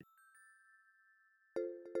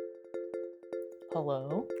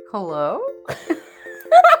Hello? Hello?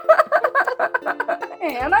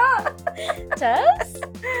 Hannah? Tess?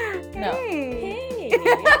 No. Hey. Hey.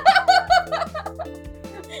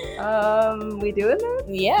 We doing this?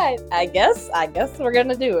 Yeah, I guess we're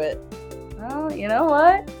gonna do it. Well, you know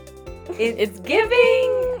what? It's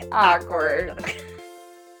giving awkward.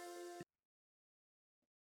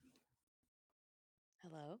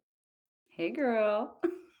 Hello? Hey, girl.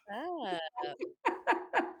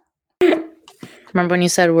 Remember when you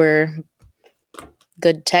said we're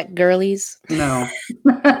good tech girlies? No.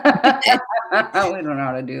 We don't know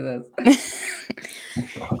how to do this.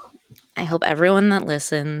 I hope everyone that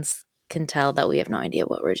listens can tell that we have no idea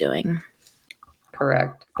what we're doing.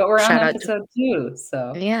 Correct. But we're Shout on out episode 2,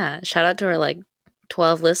 so. Yeah, shout out to our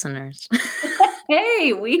 12 listeners.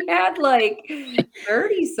 Hey, we had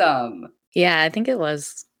 30 some. Yeah, I think it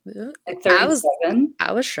was. Like 37.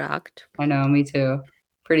 I was shocked. I know, me too.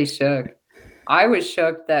 Pretty shook. I was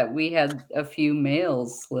shook that we had a few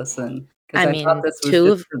males listen because I thought this was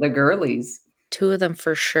just for the girlies. 2 of them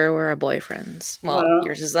for sure were our boyfriends. Well,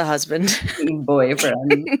 yours is the husband.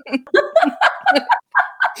 Boyfriend.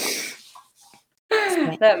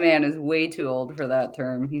 That man is way too old for that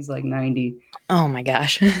term. He's like 90. Oh my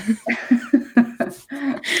gosh.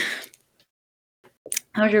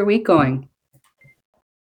 How's your week going?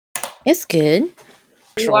 It's good.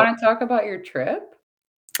 Do you want to talk about your trip?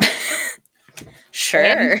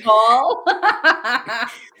 Sure. Fall?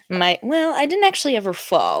 I didn't actually ever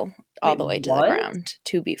fall all the way to the ground,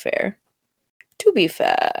 to be fair. Okay.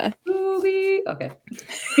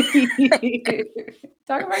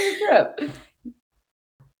 Talk about your trip.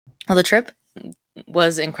 Well, the trip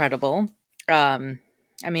was incredible. It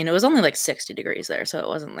was only 60 degrees there, so it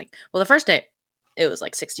wasn't the first day it was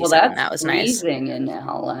 67. Well, that was nice. Freezing in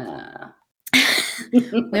LA.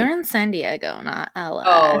 We were in San Diego, not LA.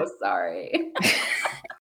 Oh, sorry.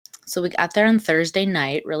 So we got there on Thursday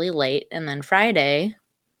night, really late, and then Friday.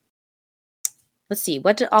 Let's see,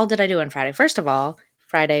 what did I do on Friday? First of all,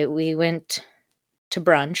 Friday we went to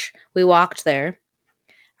brunch. We walked there.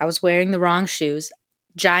 I was wearing the wrong shoes.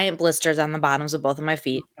 Giant blisters on the bottoms of both of my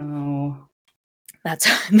feet. Oh. That's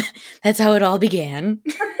how it all began.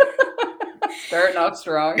 Starting off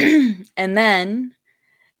strong. And then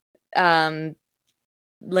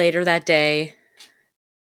later that day,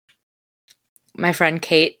 my friend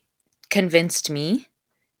Kate convinced me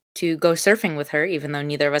to go surfing with her, even though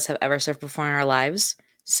neither of us have ever surfed before in our lives.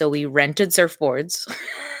 So we rented surfboards.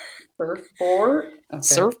 Surfboard? Okay.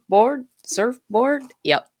 Surfboard.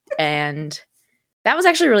 Yep. And that was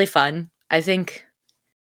actually really fun. I think,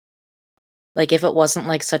 if it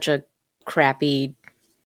wasn't such a crappy,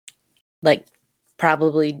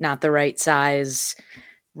 probably not the right size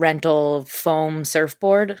rental foam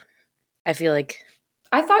surfboard, I feel like.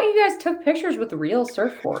 I thought you guys took pictures with real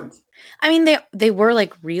surfboards. I mean, they were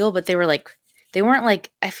real, but they were they weren't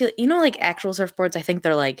I feel, actual surfboards. I think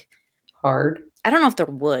they're hard. I don't know if they're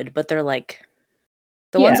wood, but they're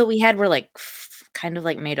the ones that we had were kind of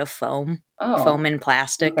made of foam. Oh. Foam and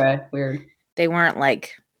plastic. Okay, weird. They weren't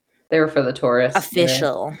they were for the tourists.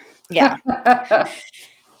 Official. Yeah.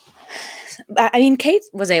 I mean, Kate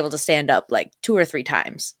was able to stand up 2 or 3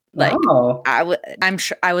 times. I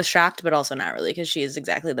was shocked, but also not really, because she is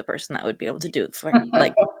exactly the person that would be able to do it for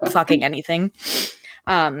fucking anything.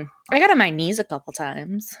 I got on my knees a couple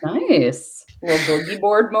times. Nice. Little boogie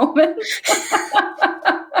board moment.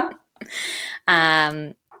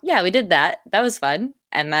 Yeah, we did that. That was fun.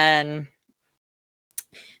 And then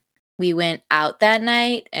we went out that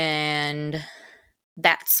night, and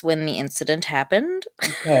that's when the incident happened.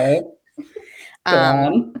 Okay.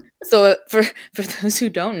 So for those who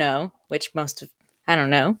don't know, which I don't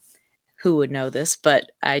know who would know this,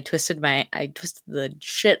 but I twisted the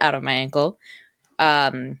shit out of my ankle.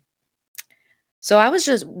 So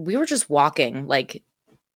we were just walking,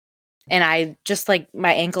 and I just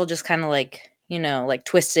my ankle just kind of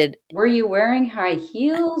twisted. Were you wearing high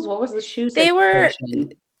heels? What was the shoes? They were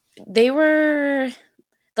they were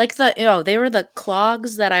the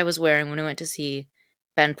clogs that I was wearing when we went to see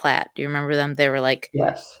Ben Platt. Do you remember them? They were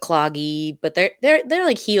yes, cloggy, but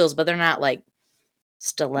they're heels, but they're not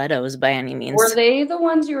stilettos by any means. Were they the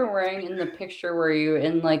ones you were wearing in the picture? Were you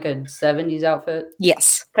in a 70s outfit?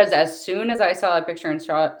 Yes. Because as soon as I saw that picture and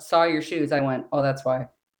saw your shoes, I went, oh, that's why.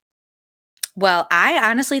 Well,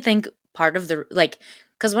 I honestly think part of the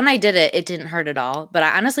because when I did it, it didn't hurt at all. But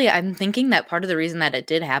I'm thinking that part of the reason that it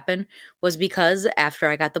did happen was because after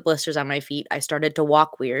I got the blisters on my feet, I started to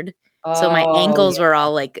walk weird. So my ankles were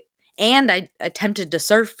all and I attempted to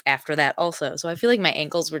surf after that also. So I feel like my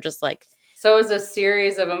ankles were just So it was a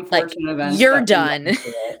series of unfortunate events. You're done.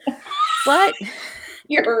 But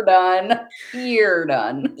you're done. You're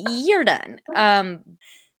done. You're done.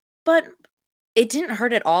 But it didn't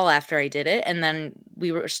hurt at all after I did it, and then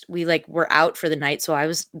were out for the night, so I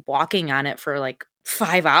was walking on it for, like,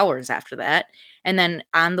 5 hours after that, and then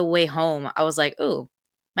on the way home, I was like, "Ooh,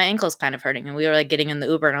 my ankle's kind of hurting," and we were, like, getting in the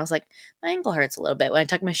Uber, and I was like, "My ankle hurts a little bit." When I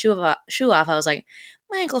took my shoe off, I was like,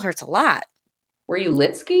 "My ankle hurts a lot." Were you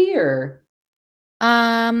lit ski or?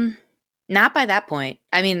 Not by that point.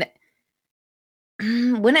 I mean,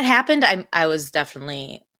 when it happened, I was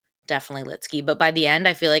definitely lit ski, but by the end,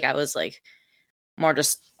 I feel like I was, like, more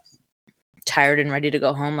just tired and ready to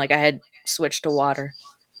go home. Like, I had switched to water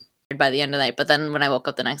by the end of the night, but then when I woke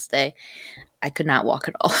up the next day, I could not walk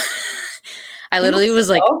at all. I literally That's was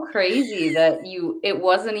like, so crazy that it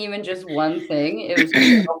wasn't even just one thing, it was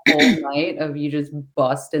just like a whole night of you just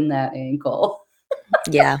busting that ankle.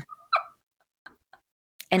 yeah.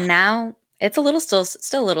 And now it's a little still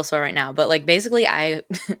a little sore right now, but, like, basically I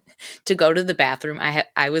to go to the bathroom,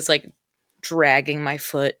 I was, like, dragging my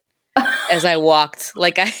foot as I walked.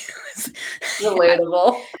 Like, I was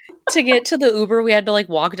Relatable. to get to the Uber, we had to, like,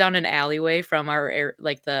 walk down an alleyway from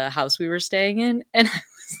the house we were staying in, and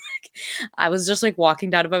I was just, like, walking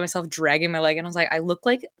down it by myself, dragging my leg, and I was like, "I look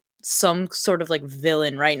like some sort of, like,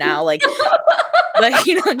 villain right now," like, just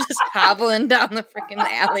hobbling down the freaking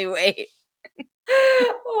alleyway.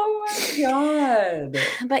 Oh my god.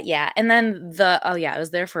 But, yeah, and then I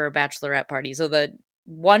was there for a bachelorette party, so the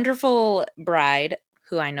wonderful bride,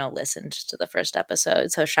 who I know listened to the first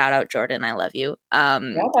episode, so shout out Jordan, I love you, Shout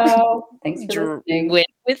out. Thanks for listening. went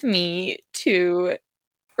with me to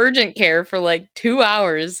urgent care for, like, 2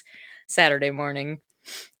 hours Saturday morning,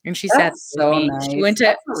 and she sat That's with so me. She nice. went to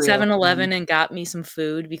That's a real 7-Eleven thing. and got me some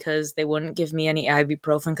food because they wouldn't give me any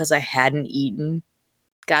ibuprofen because I hadn't eaten.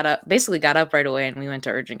 Got up right away, and we went to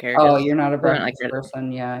urgent care Oh, 'cause you're not a we weren't, like, breakfast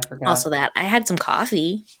person. Yeah, I forgot. also that. I had some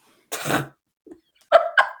coffee. Does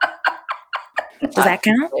Not that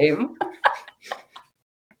count? the same.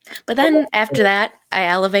 But then after that, I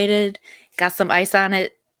elevated, got some ice on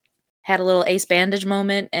it, had a little ace bandage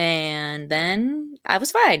moment, and then I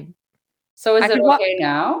was fine. So is I it could walk. okay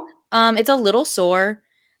now? It's a little sore.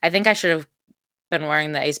 I think I should have been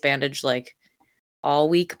wearing the ace bandage, like, all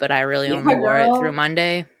week, but I really Yeah, only wore it through girl.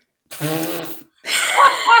 Monday.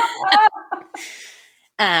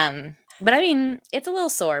 But I mean, it's a little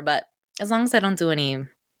sore, but as long as I don't do any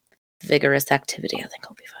vigorous activity, I think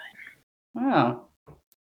I'll be fine. Oh.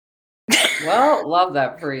 Well, love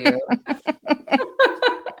that for you.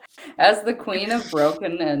 As the queen of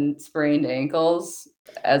broken and sprained ankles,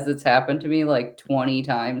 as it's happened to me like 20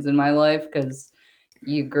 times in my life, because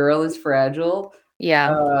you girl is fragile.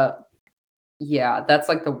 Yeah. Yeah, that's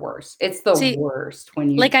like the worst. It's the See, worst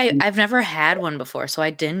when like, you I've never had one before, so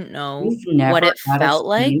I didn't know you've what never it had a felt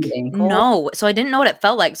sprained like. ankle? No, so I didn't know what it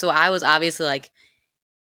felt like, so I was obviously like,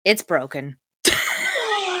 "It's broken."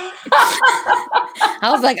 I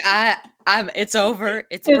was like, it's over.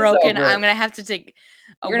 It's It's broken. over. I'm gonna have to take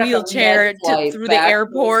a You're gonna have to med wheelchair flight through the back to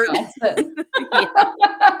airport." Wisconsin.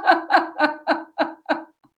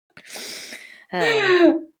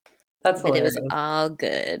 Yeah. That's But it was hilarious. all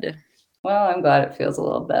good. Well, I'm glad it feels a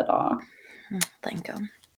little better. Thank you.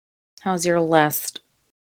 How's your last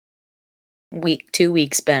week, 2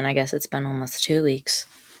 weeks been? I guess it's been almost 2 weeks.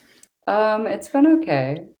 It's been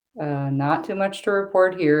okay. Not too much to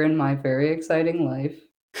report here in my very exciting life,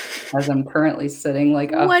 as I'm currently sitting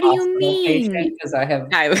like a What do you hospital patient mean? because I have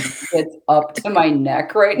it's up to my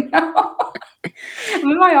neck right now.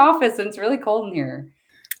 I'm in my office and it's really cold in here.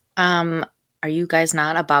 Are you guys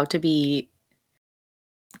not about to be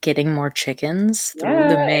getting more chickens through Yeah,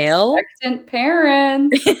 the mail? expectant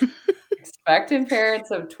parents. Expectant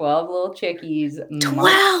parents of 12 little chickies, March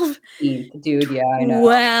 12! 15th. Dude, yeah, I know.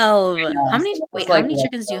 12! I How know. many So it's how like many what,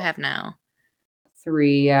 chickens do you have now?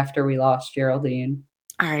 3 after we lost Geraldine.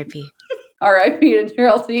 RIP. RIP to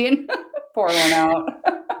Geraldine. Pour one out.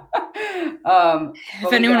 If But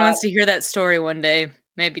we anyone got wants to hear that story one day,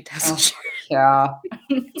 maybe Tess will share. yeah.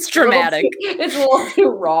 It's dramatic. It's a little too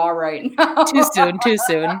raw right now. Too soon, too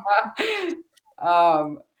soon.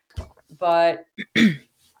 But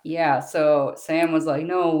yeah, so Sam was like,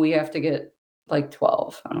 "No, we have to get like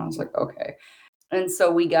 12." And I was like, "Okay." And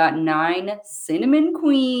so we got 9 cinnamon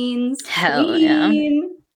queens, Hell yeah.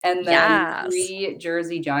 queen, and then Yes. 3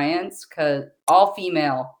 Jersey Giants, all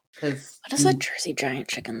female, because What does a Jersey Giant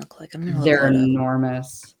chicken look like? I'm gonna look they're that up.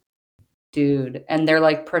 enormous, dude, and they're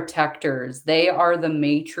like protectors. They are the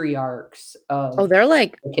matriarchs Oh, of they're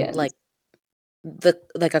like chickens. like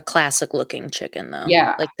a classic looking chicken though.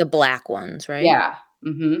 Yeah, Like the black ones, right? yeah,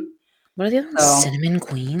 mhm. What are the other ones? So Cinnamon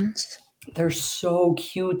queens? They're so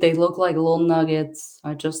cute. They look like little nuggets.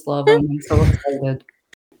 I just love them. I'm so excited.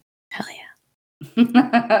 Hell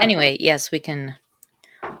yeah. Anyway, yes, we can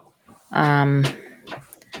um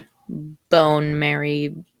bone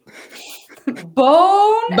Mary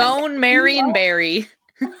Bone. and Berry.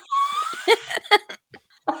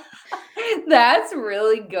 That's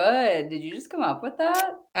really good. Did you just come up with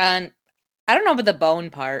that? And I don't know about the bone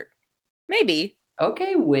part. Maybe.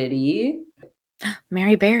 Okay, witty.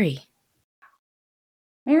 Mary Berry.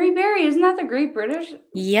 Mary Berry, isn't that the Great British Bake Off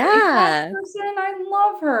Yeah. person? I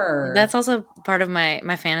love her. That's also part of my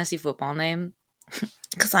fantasy football name.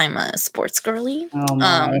 Because I'm a sports girly. Oh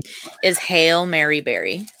my. Is Hail Mary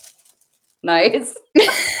Berry. Nice.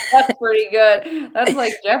 That's pretty good. That's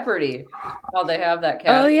like Jeopardy. How they have that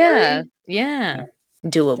Oh category. yeah.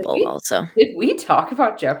 Doable also. Did we talk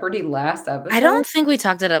about Jeopardy last episode? I don't think we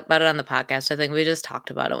talked about it on the podcast. I think we just talked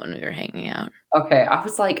about it when we were hanging out. Okay, I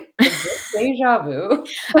was like, is this deja vu?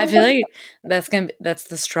 I feel like that's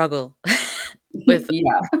the struggle with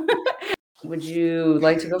Yeah. Would you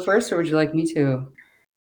like to go first or would you like me to?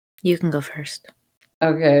 You can go first.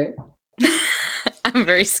 Okay. I'm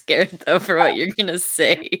very scared though for what you're gonna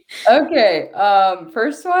say. Okay.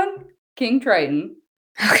 First one, King Triton.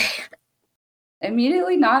 Okay.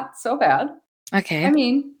 Immediately not so bad. Okay. I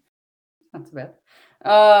mean, not so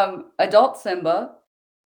bad. Adult Simba.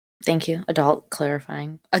 Thank you. Adult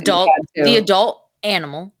clarifying. You Adult had the to. adult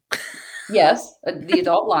animal. Yes, the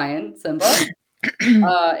adult lion, Simba.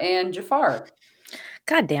 And Jafar.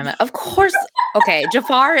 God damn it. Of course. Okay,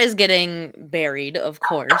 Jafar is getting buried, of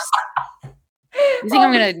course. You think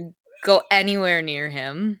I'm gonna go anywhere near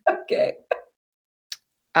him? Okay.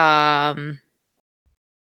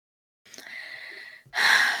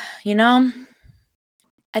 You know,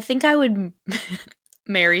 I think I would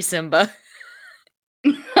marry Simba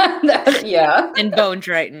Yeah. and Bone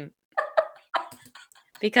Triton.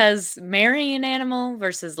 Because marrying an animal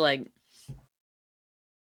versus like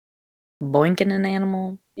boinking an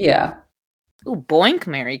animal. Yeah. Ooh, boink,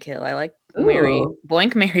 marry, kill. I like Mary. Ooh.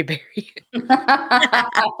 Boink, Mary, berry.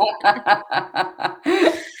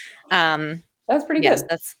 That's pretty Yes,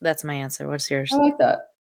 good. that's my answer. What's yours? I like that.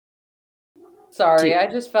 Sorry, I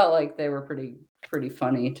just felt like they were pretty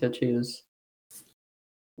funny to choose.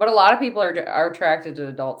 But a lot of people are attracted to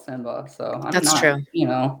adult Simba, so I'm That's not, true. you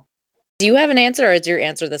know. Do you have an answer, or is your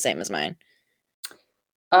answer the same as mine?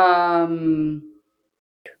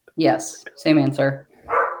 Yes, same answer.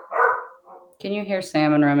 Can you hear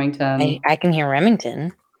Sam and Remington? I can hear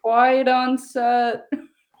Remington. Quiet on set.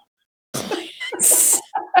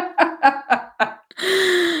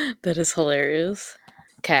 That is hilarious.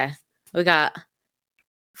 Okay, we got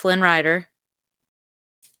Flynn Rider,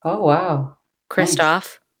 Oh wow. Nice.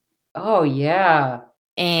 Kristoff, Oh yeah.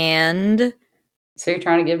 and So you're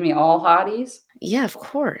trying to give me all hotties? yeah, of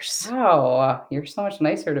course. Wow, you're so much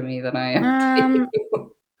nicer to me than I am to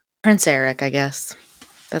you. Prince Eric, I guess.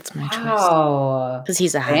 That's my choice. Wow. Because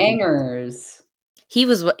he's a hottie. Bangers. He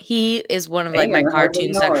is one of like my Banger, hardly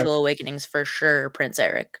cartoon know her. sexual awakenings for sure, Prince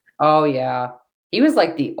Eric. Oh yeah. He was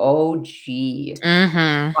like the OG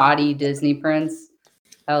hottie Disney prince.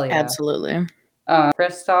 Hell yeah. Absolutely.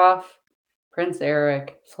 Kristoff, Prince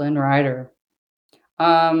Eric, Flynn Rider.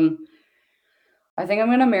 I think I'm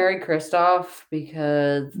gonna marry Kristoff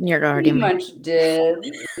because You're already pretty much did.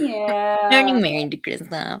 already Yeah. married to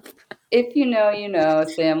Kristoff. If you know, you know.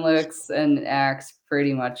 Sam looks and acts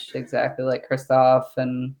pretty much exactly like Kristoff,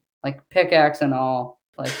 and like pickaxe and all.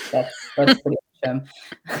 Like that's pretty much him.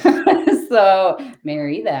 So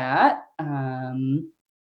marry that. I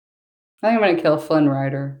think I'm gonna kill Flynn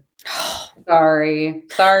Rider. Sorry,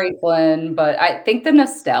 Flynn, but I think the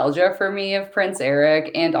nostalgia for me of Prince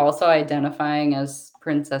Eric and also identifying as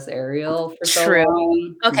Princess Ariel for so True.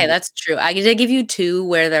 long. Okay, that's true. I did give you two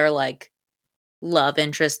where their like love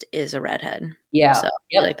interest is a redhead. Yeah. So I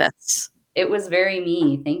feel like that's it was very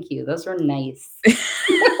me. Thank you. Those were nice.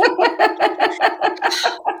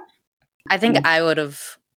 I think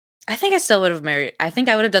I still would have married. I think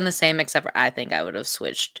I would have done the same, except for I think I would have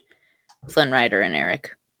switched Flynn Rider and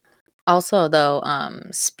Eric. Also, though,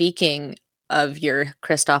 speaking of your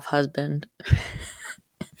Kristoff husband,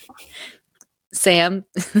 Sam.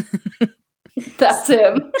 That's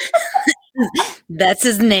him. That's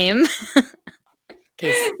his name.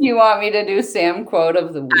 You want me to do Sam quote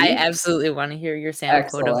of the week? I absolutely want to hear your Sam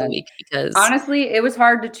quote of the week because honestly, it was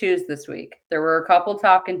hard to choose this week. There were a couple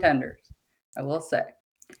top contenders, I will say.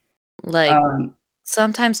 Like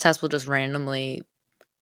sometimes Tess will just randomly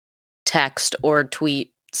text or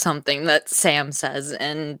tweet something that Sam says,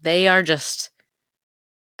 and they are just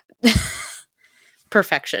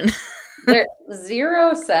perfection. There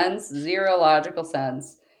 0 sense, 0 logical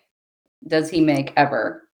sense does he make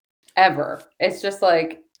ever. Ever. It's just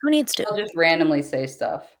like Who needs to? he'll just randomly say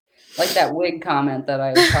stuff. Like that wig comment that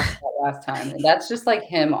I talked about last time. That's just like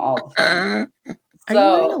him all the time. Are you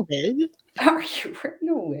wearing a So wig? are you wearing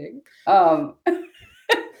a wig?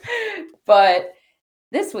 But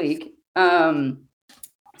this week,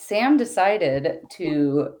 Sam decided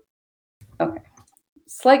to okay.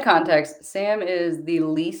 Slight context, Sam is the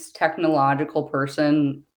least technological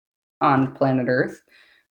person on planet Earth.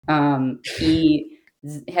 He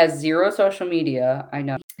has 0 social media, I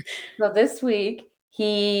know. So this week,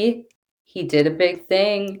 he did a big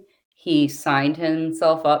thing. He signed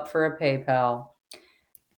himself up for a PayPal.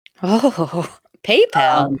 Oh,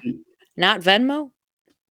 PayPal, Um, not Venmo?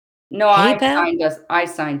 no, PayPal? I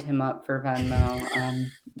signed him up for Venmo,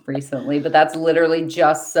 recently, but that's literally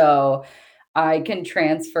just so I can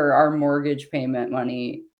transfer our mortgage payment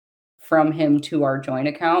money from him to our joint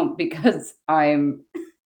account because I'm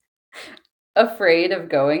afraid of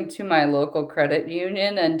going to my local credit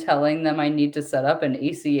union and telling them I need to set up an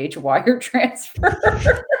ACH wire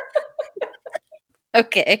transfer.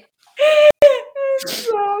 Okay.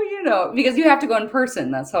 So, because you have to go in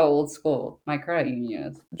person. That's how old school my credit union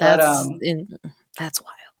is. But That's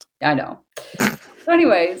wild. I know. So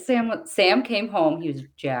anyway, Sam came home. He was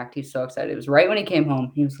jacked. He's so excited. It was right when he came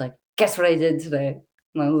home. He was like, "Guess what I did today?"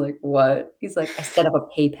 And I was like, "What?" He's like, "I set up a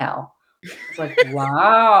PayPal." I was like,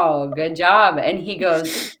 "Wow, good job." And he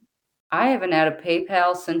goes, "I haven't had a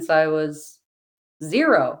PayPal since I was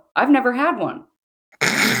 0. I've never had one."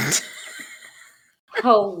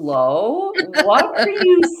 Hello? What are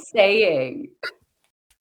you saying?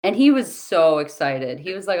 And he was so excited.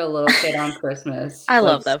 He was like a little kid on Christmas, I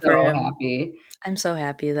like, love that for so him. happy. I'm so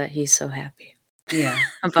happy that he's so happy Yeah.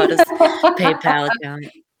 about his PayPal account.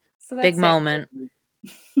 So Big that's Sam. moment.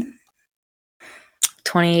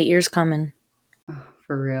 28 years coming. Oh,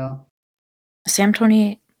 for real. Sam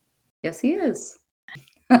 28. Yes, he is.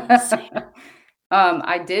 Sam.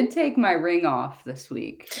 I did take my ring off this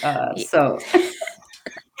week. So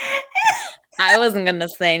I wasn't gonna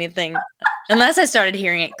say anything unless I started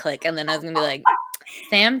hearing it click, and then I was gonna be like,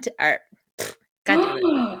 Sam, God damn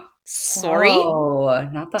it. Sorry, Whoa,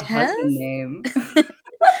 not the Tess? husband name.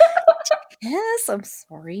 Yes, I'm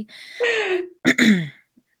sorry. I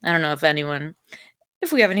don't know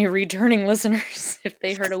if we have any returning listeners, if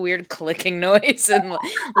they heard a weird clicking noise and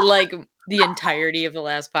like the entirety of the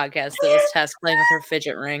last podcast, it was Tess playing with her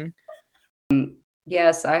fidget ring.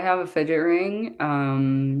 Yes, I have a fidget ring.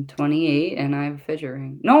 28, and I have a fidget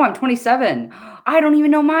ring. No, I'm 27. I don't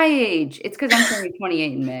even know my age. It's because I'm turning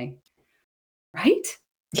 28 in May. Right?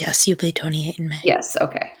 Yes, you play 28 in May. Yes,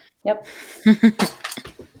 okay. Yep.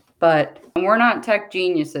 But we're not tech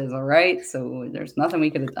geniuses, all right? So there's nothing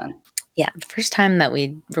we could have done. Yeah, the first time that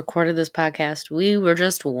we recorded this podcast, we were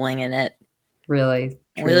just winging it. Really?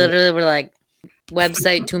 We Truly. literally were like,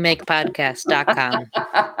 website to make podcast.com.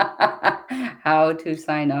 How to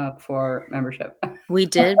sign up for membership. We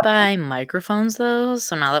did buy microphones though,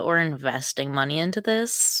 so now that we're investing money into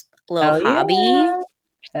this little Hell hobby, yeah.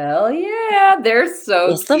 Hell yeah. They're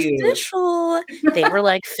so it's cute. official. They were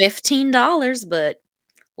like $15, but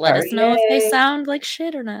let us know if they RJ. sound like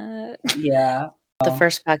shit or not. Yeah. The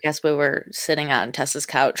first podcast, we were sitting on Tessa's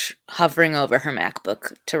couch, hovering over her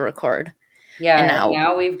MacBook to record. Yeah, And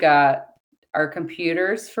now we've got our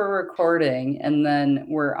computers for recording, and then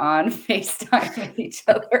we're on FaceTime with each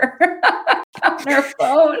other on our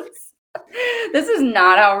phones. This is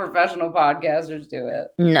not how professional podcasters do it.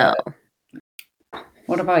 no.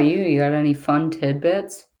 What about you? You got any fun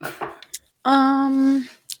tidbits?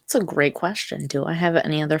 It's a great question. Do I have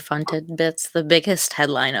any other fun tidbits? The biggest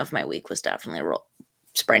headline of my week was definitely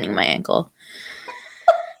spraining my ankle.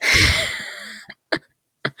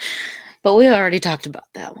 But we already talked about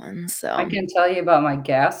that one, so. I can tell you about my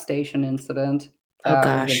gas station incident. Oh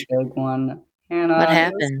That was gosh. a big one. What Hannah, it was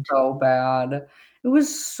happened? so bad. It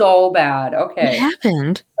was so bad. What Okay.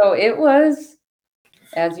 happened? So it was,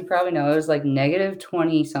 as you probably know, it was like negative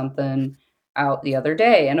 20 something out the other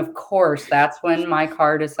day. And of course, that's when my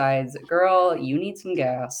car decides, girl, you need some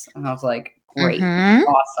gas. And I was like, great,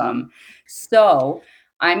 awesome. So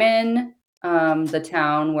I'm in the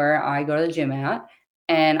town where I go to the gym at.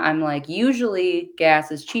 And I'm like, usually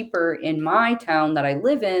gas is cheaper in my town that I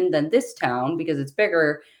live in than this town because it's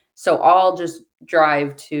bigger. So I'll just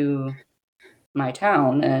drive to my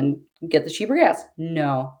town and get the cheaper gas.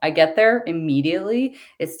 No, I get there immediately.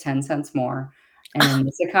 It's 10 cents more. And in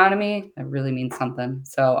this economy, that really means something.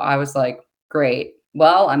 So I was like, great.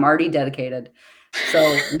 Well, I'm already dedicated.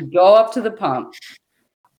 So we go up to the pump.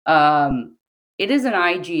 It is an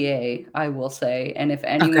IGA, I will say, and if Okay.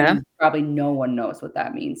 anyone, probably no one knows what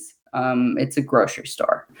that means. It's a grocery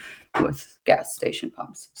store with gas station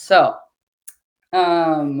pumps. So,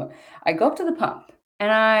 I go up to the pump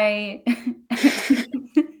and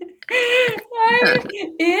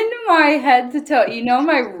in my head to toe,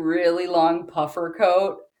 my really long puffer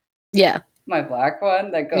coat, Yeah. my black one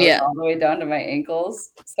that goes Yeah. all the way down to my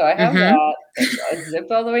ankles. So I have Mhm. that. It's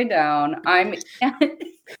zipped all the way down.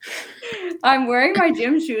 I'm wearing my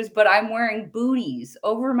gym shoes, but I'm wearing booties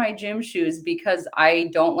over my gym shoes because I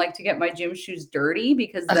don't like to get my gym shoes dirty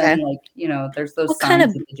because then, Okay. like, there's those What kind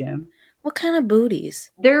signs of at the gym. what kind of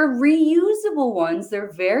booties? They're reusable ones.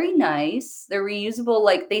 They're very nice. They're reusable,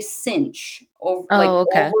 like they cinch over, like Oh,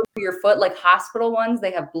 okay. over your foot, like hospital ones.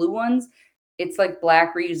 They have blue ones. It's like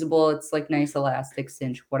black reusable. It's like nice elastic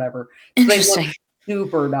cinch, whatever. So they look Interesting.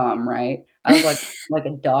 super dumb, right? I look like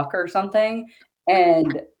a duck or something.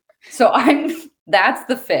 And so that's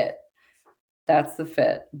the fit. That's the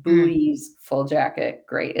fit. Mm. Booties, full jacket,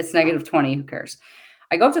 great. It's -20. Who cares?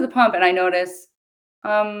 I go up to the pump and I notice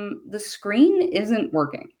the screen isn't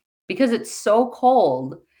working because it's so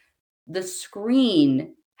cold. The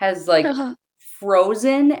screen has like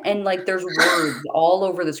frozen and like there's words all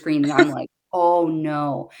over the screen. And I'm like, oh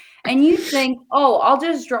no. And you think, oh, I'll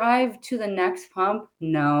just drive to the next pump.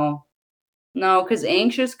 No, no, because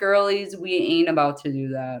anxious girlies, we ain't about to do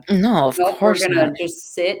that. No, of Nope, we're course gonna not.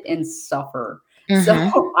 just sit and suffer. So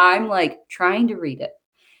Mhm. I'm like trying to read it.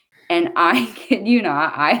 And I kid you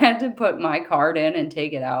not, I had to put my card in and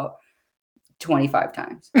take it out 25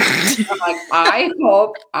 times. I'm like, I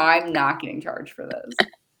hope I'm not getting charged for this.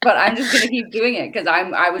 But I'm just gonna keep doing it because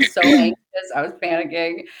I was so anxious, I was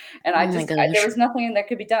panicking, and Oh my there gosh. was nothing that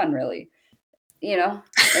could be done really. You know,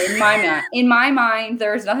 in my mind,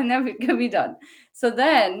 there's nothing that could be done. So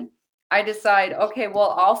then I decide, okay,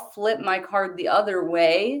 well, I'll flip my card the other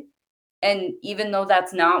way. And even though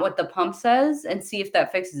that's not what the pump says, and see if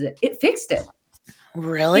that fixes it. It fixed it.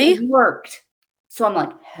 Really? It worked. So I'm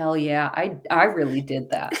like, hell yeah, I really did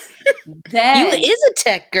that. You Then, is a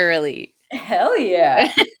tech girly. hell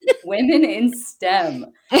yeah, women in STEM.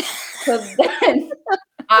 So then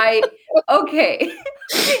I okay.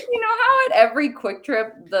 How at every Quick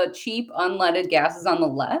Trip the cheap unleaded gas is on the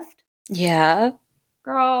left? Yeah.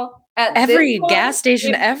 Girl, at this Every one, gas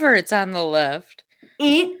station ever, it's on the left.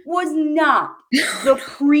 it was not. The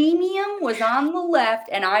premium was on the left,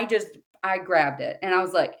 and I grabbed it, and I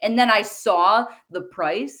was like, and then I saw the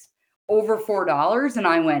price over $4, and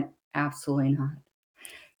I went, absolutely not.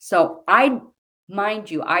 So mind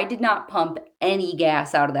you, I did not pump any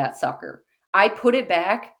gas out of that sucker. I put it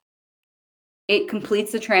back. It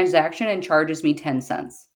completes the transaction and charges me 10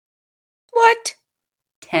 cents. What?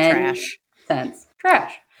 10 Trash. cents.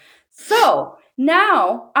 Trash. So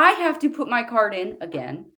now I have to put my card in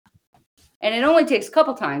again. And it only takes a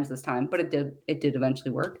couple times this time, but it did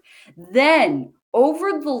eventually work. Then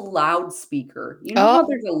over the loudspeaker, you know how Oh,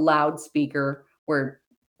 there's a loudspeaker where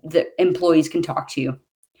the employees can talk to you.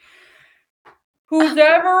 Who's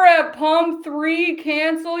ever at pump 3,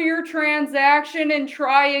 cancel your transaction and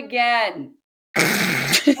try again.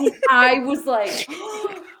 And I was like,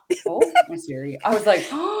 oh, my Siri. I was like,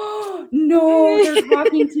 oh, no, they're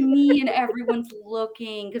talking to me and everyone's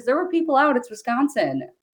looking because there were people out. It's Wisconsin.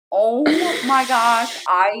 Oh my gosh.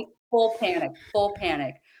 I full panic, full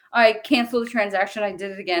panic. I canceled the transaction. I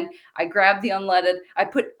did it again. I grabbed the unleaded. I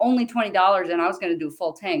put only $20 in. I was going to do a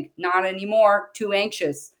full tank. Not anymore. Too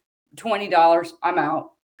anxious. $20. I'm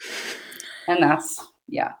out. And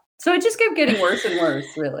yeah. So it just kept getting worse and worse,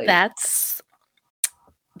 really. that's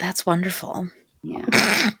wonderful.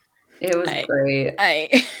 Yeah. It was I great.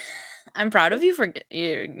 I I'm proud of you for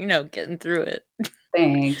getting through it.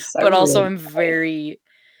 Thanks. I But also really I'm very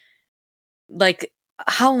like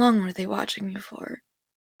how long were they watching you for?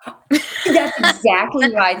 That's exactly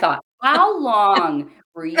what I thought. How long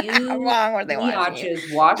were How you long were they watching you? biatches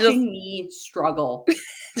Just watching me struggle?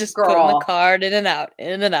 just putting the Girl. card in and out,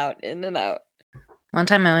 in and out, in and out. One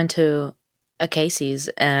time I went to a Casey's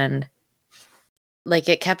and like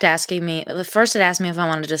it kept asking me first it asked me if I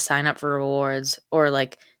wanted to sign up for rewards or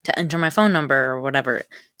like to enter my phone number or whatever.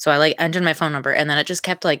 So I like entered my phone number and then it just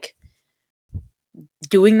kept like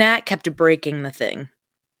doing that, kept breaking the thing.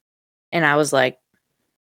 And I was like,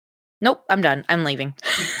 nope, I'm done. I'm leaving.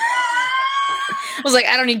 I was like,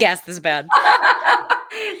 I don't need gas this bad.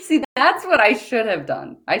 See, that's what I should have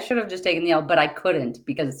done. I should have just taken the L, but I couldn't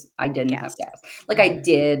because I didn't have Gas. gas. Like I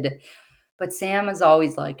did. But Sam is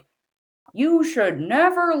always like, you should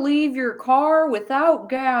never leave your car without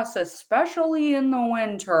gas, especially in the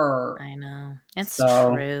winter. I know. It's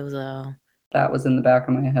So true though. that was in the back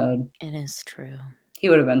of my head. It is true. He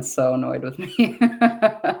would have been so annoyed with me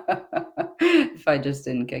if I just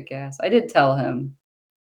didn't get gas. I did tell him,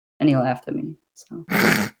 and he laughed at me. So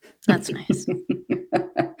That's nice.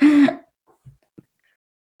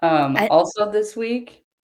 Also this week,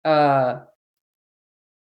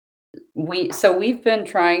 we've been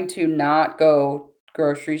trying to not go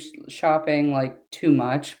grocery shopping like too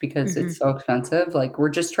much because it's so expensive. Like we're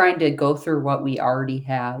just trying to go through what we already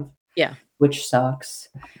have. Yeah. Which sucks.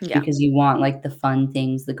 Yeah. Because you want like the fun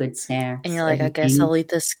things, the good snacks. And you're like, I guess I'll eat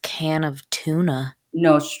this can of tuna.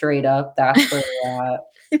 No, straight up, that's where we're at.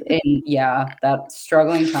 And yeah, that's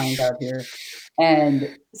struggling times out here.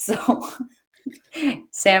 And so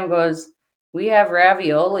Sam goes, "We have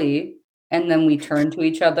ravioli." And then we turn to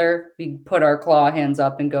each other. We put our claw hands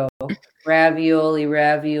up and go, "Ravioli,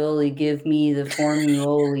 ravioli, give me the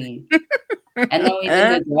formuoli." And then we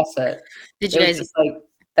didn't address it. Did It you was guys just like,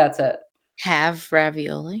 that's it. have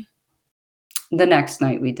ravioli? The next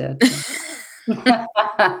night we did.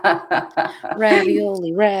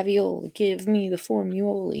 Ravioli, ravioli, give me the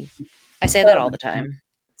formuoli. I say that all the time.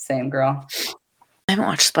 Same girl. I haven't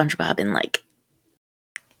watched SpongeBob in like,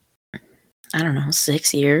 I don't know,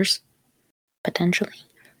 6 years, potentially.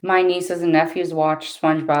 My nieces and nephews watch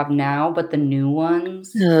SpongeBob now, but the new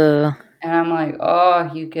ones. And I'm like,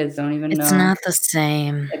 oh, you kids don't even know. It's not the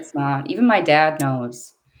same. It's not. Even my dad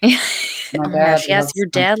knows. Oh my gosh, yes, your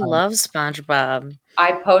dad loves SpongeBob.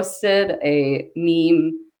 I posted a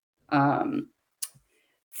meme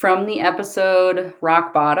from the episode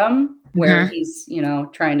Rock Bottom, where he's,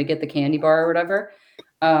 trying to get the candy bar or whatever.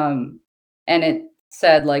 And it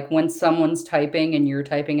said, like, when someone's typing and you're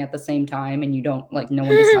typing at the same time and you don't, like, no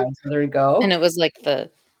one decides where to go. And it was like the...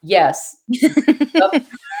 Yes. Yep,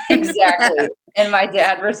 exactly. And my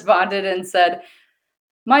dad responded and said,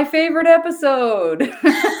 "My favorite episode."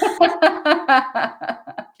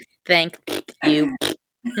 Thank you.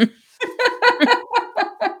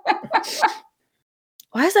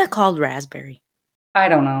 Why is that called raspberry? I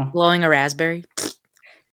don't know. Blowing a raspberry?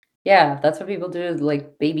 Yeah, that's what people do with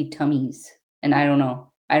like baby tummies. And I don't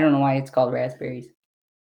know. I don't know why it's called raspberries.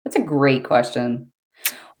 That's a great question.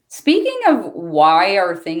 Speaking of why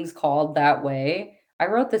are things called that way, I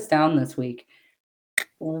wrote this down this week.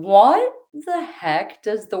 What the heck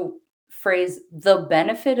does the phrase "the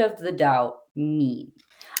benefit of the doubt" mean?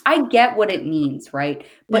 I get what it means, right?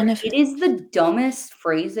 But it is the dumbest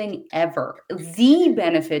phrasing ever. The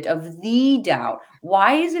benefit of the doubt.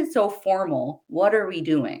 Why is it so formal? What are we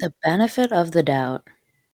doing? The benefit of the doubt.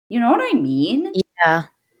 You know what I mean? Yeah.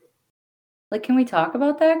 Like, can we talk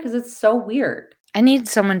about that? Because it's so weird. I need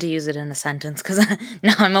someone to use it in a sentence because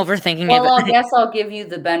now I'm overthinking it. Well, I guess I'll give you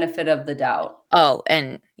the benefit of the doubt. Oh,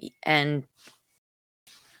 and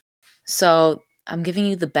so I'm giving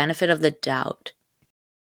you the benefit of the doubt.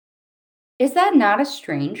 Is that not a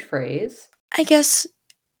strange phrase? I guess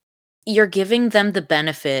you're giving them the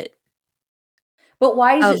benefit. But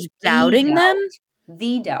why is it doubting them?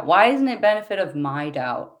 The doubt. Why isn't it benefit of my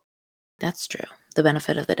doubt? That's true. The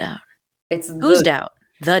benefit of the doubt. It's whose doubt?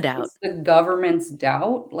 The doubt. It's the government's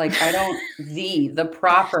doubt. Like I don't the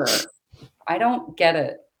proper. I don't get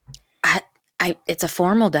it. It's a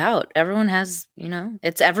formal doubt. Everyone has,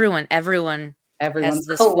 it's everyone. Everyone's has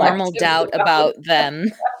this formal doubt about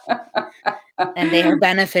them. And they are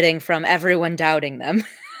benefiting from everyone doubting them.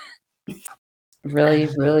 Really,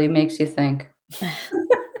 really makes you think.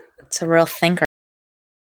 It's a real thinker.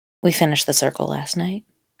 We finished The Circle last night.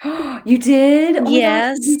 You did? Oh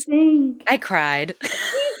yes. God, what did you think? I cried. Me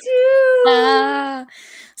too.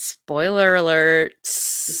 Spoiler alert.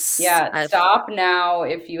 Yeah, stop now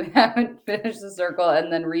if you haven't finished The Circle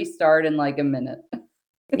and then restart in like a minute.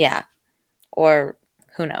 Yeah. Or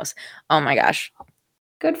who knows? Oh my gosh.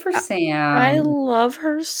 Good for Sam. I love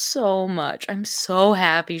her so much. I'm so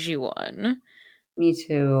happy she won. Me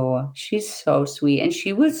too. She's so sweet. And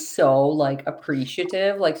she was so like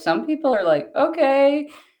appreciative. Like some people are like, okay,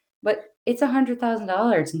 but it's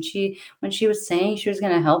 $100,000. And when she was saying she was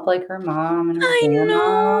going to help like her mom and her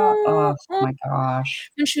grandma. Oh my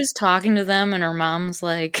gosh. And she was talking to them and her mom's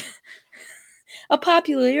like, a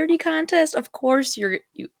popularity contest? Of course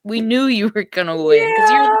we knew you were going to win.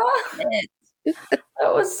 Yeah.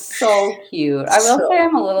 That was so cute. I will say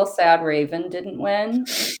I'm a little sad Raven didn't win.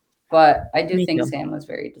 But I do think Sam was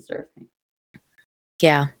very deserving.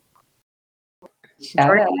 Yeah.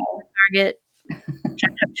 Target.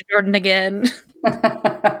 Check up to Jordan again.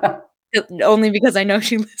 Only because I know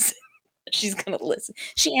she listens. She's gonna listen.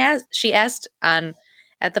 She asked at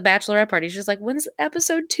the bachelorette party. She's like, "When's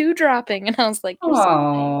episode 2 dropping?" And I was like,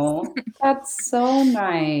 "Oh, that's so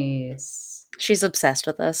nice." She's obsessed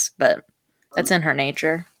with us, but That's in her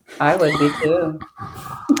nature. I would be too.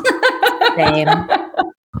 Same.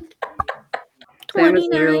 Sam is 29.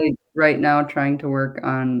 literally right now trying to work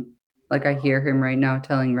on, like, I hear him right now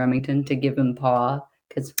telling Remington to give him paw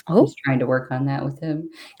because Oh, he's trying to work on that with him.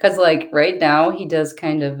 Because, like, right now he does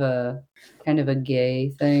kind of a gay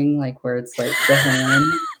thing, like, where it's, like, the hand.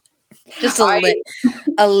 just I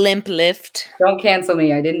a limp lift. don't cancel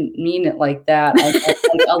me, I didn't mean it like that, I meant,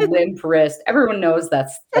 like, a limp wrist. Everyone knows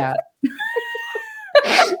that's that.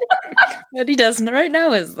 What he does right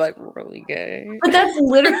now is like really gay. But that's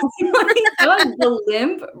literally what he does, the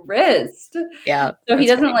limp wrist. Yeah, So he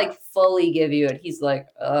that's doesn't, funny. like, fully give you it, he's like,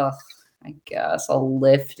 "Ugh, I guess I'll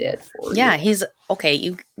lift it for you." Yeah, he's okay.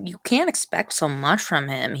 You can't expect so much from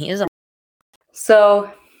him. He is a So,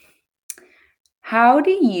 how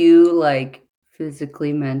do you, like,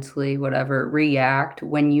 physically, mentally, whatever, react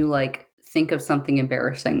when you, like, think of something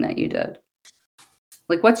embarrassing that you did?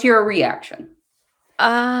 Like, what's your reaction?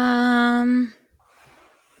 um.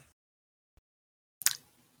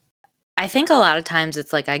 I think a lot of times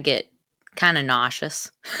it's like I get kind of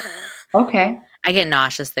nauseous. Okay. I get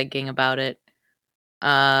nauseous thinking about it.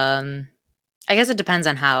 Um, I guess it depends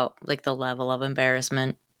on how like the level of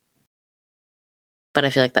embarrassment, but I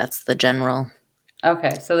feel like that's the general.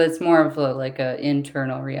 Okay, so it's more of a, like, a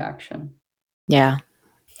internal reaction. Yeah.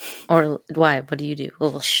 Or why? What do you do? A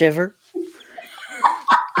little shiver?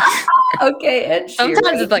 Okay, Ed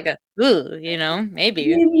Sometimes it's Sheeran. like a ooh, maybe.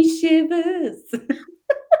 Give me shivers.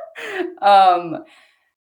 Um,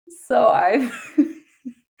 so I've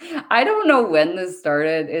I don't know when this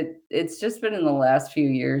started. It's just been in the last few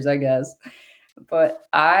years, I guess. But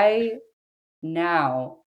I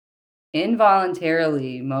now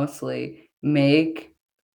involuntarily mostly make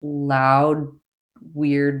loud,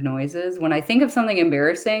 weird noises. When I think of something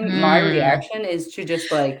embarrassing, my Mm. reaction is to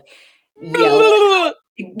just like yell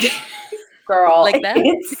it. Girl, Like that?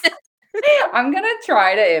 it's I'm gonna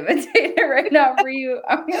try to imitate it right now for you.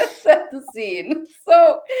 I'm gonna set the scene.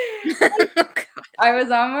 So I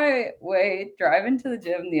was on my way driving to the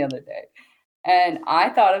gym the other day and I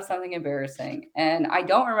thought of something embarrassing. And I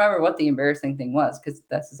don't remember what the embarrassing thing was because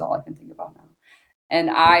this is all I can think about now. And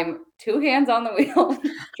I'm two hands on the wheel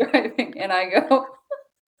driving and I go,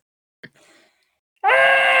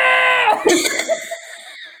 "Ah!"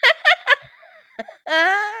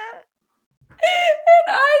 Ah.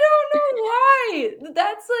 And I don't know why.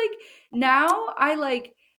 That's like now I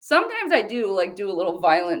like sometimes I do like do a little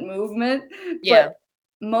violent movement, but Yeah.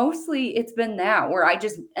 mostly it's been that where I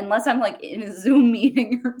just unless I'm like in a Zoom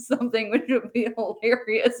meeting or something, which would be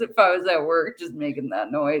hilarious if I was at work just making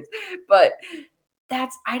that noise. But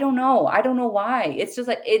that's I don't know. I don't know why. It's just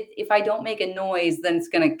like it if I don't make a noise, then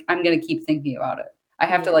I'm gonna keep thinking about it. I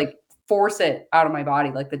have to Yeah. like force it out of my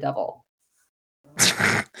body like the devil.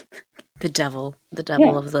 The Yeah, devil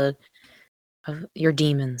of your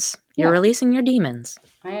demons. You're yeah, releasing your demons.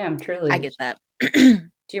 I am I truly. get that.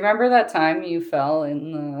 Do you remember that time you fell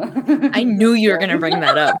in the I the knew you were gonna drain? bring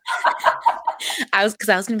that up. I was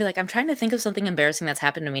gonna be like, I'm trying to think of something embarrassing that's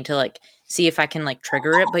happened to me to like see if I can like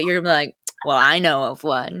trigger it, but you're gonna be like, well, I know of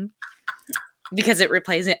one because it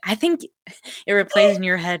replays it. I think it replays in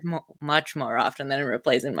your head much more often than it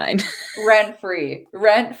replays in mine. Rent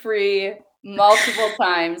free, multiple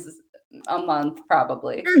times a month,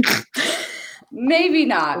 probably. Maybe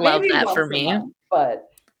not, Love maybe that for once a me. month, but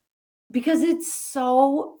because it's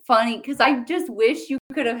so funny. Because I just wish you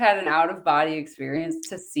could have had an out of body experience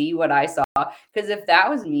to see what I saw. Because if that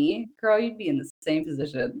was me, girl, you'd be in the same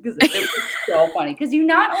position. Because it was so funny. Because you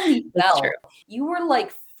not only That's true. fell, you were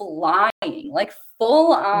like flying, like full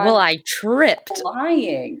Well, on I tripped.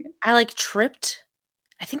 flying. I like tripped.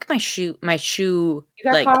 I think my shoe You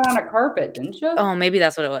got like caught on a carpet, didn't you? oh, maybe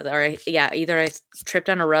that's what it was. Or yeah, either tripped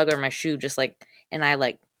on a rug or my shoe just like and I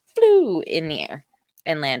like flew in the air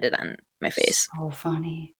and landed on my face. So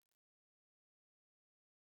funny.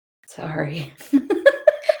 Sorry.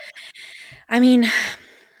 I mean,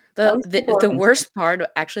 At least people are the concerned. worst part,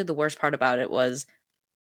 actually the worst part about it was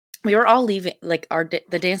we were all leaving like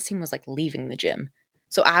the dance team was like leaving the gym.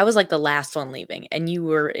 So I was like the last one leaving and you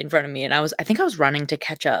were in front of me and I think I was running to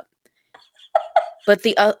catch up. But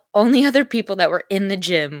the only other people that were in the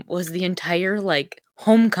gym was the entire like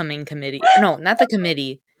homecoming committee. No, not the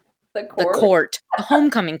committee, The court? the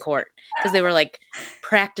homecoming court, because they were like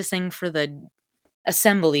practicing for the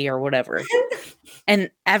assembly or whatever.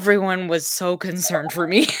 And everyone was so concerned for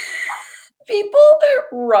me. People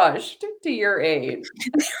rushed to your aid.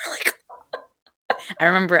 Like, I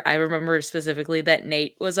remember specifically that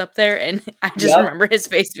Nate was up there, and I just Yep. remember his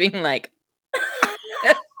face being like,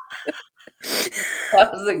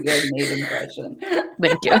 That was a good Nate impression.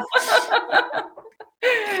 Thank you.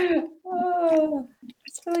 Oh,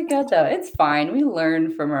 it's really good though. It's fine. We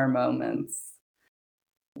learn from our moments.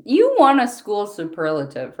 You won a school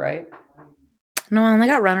superlative, right? No, I only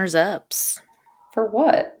got runners-ups. For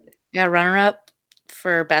what? Yeah, runner-up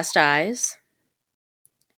for best eyes.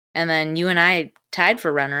 And then you and I tied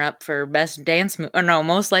for runner-up for best dance move. Or no,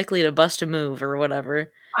 most likely to bust a move or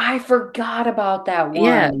whatever. I forgot about that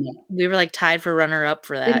Yeah, one. we were like tied for runner-up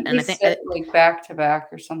for that. Didn't And we I think sit like back to back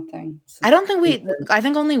or something? I don't think I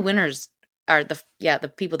think only winners are the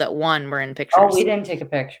people that won were in pictures. Oh, we didn't take a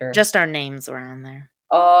picture. Just our names were on there.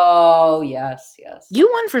 Oh, yes.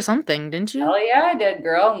 You won for something, didn't you? Oh yeah, I did,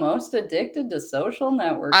 girl. Most addicted to social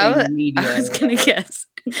networking I media. was gonna guess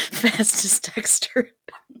fastest texter.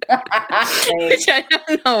 Which I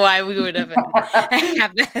don't know why we would have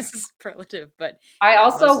that as a superlative, but I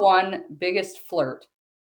also won biggest flirt.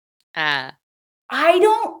 To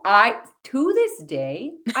this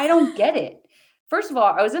day, I don't get it. First of all,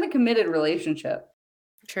 I was in a committed relationship.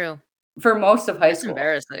 True. For most of high school.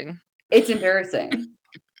 Embarrassing. It's embarrassing.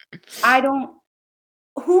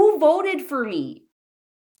 Who voted for me?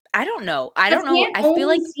 I don't know. I don't know. I feel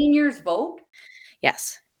like seniors vote.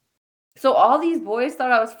 Yes. So all these boys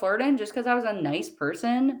thought I was flirting just because I was a nice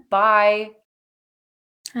person. Bye.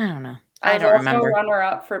 I don't know. I don't remember. Runner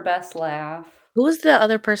up for best laugh. Who was the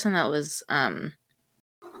other person that was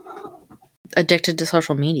addicted to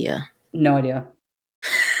social media? No idea.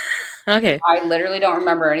 Okay. I literally don't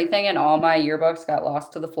remember anything, and all my yearbooks got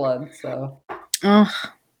lost to the flood. So. Oh.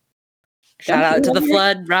 Shout out to the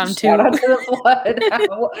flood, round 2. Shout out to the flood.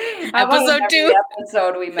 Episode 2.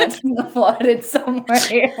 Episode we mentioned the flood in some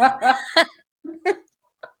way.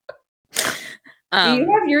 Do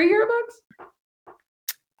you have your yearbooks?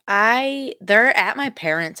 They're at my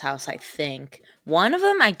parents' house, I think. One of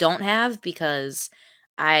them I don't have because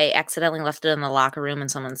I accidentally left it in the locker room and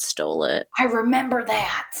someone stole it. I remember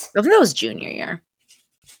that. I think that was junior year.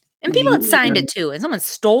 And people had signed it too, and someone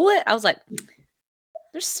stole it. I was like,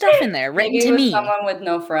 there's stuff in there written to me. Someone with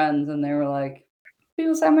no friends, and they were like,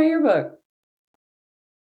 people signed my yearbook.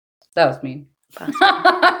 That was me.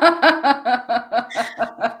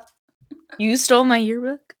 You stole my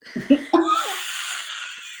yearbook?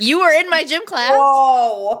 You were in my gym class?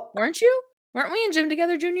 Whoa. Weren't you? Weren't we in gym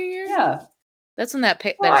together junior year? Yeah. That's when there's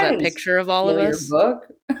that picture of all of us. Your book.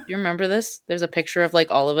 You remember this? There's a picture of like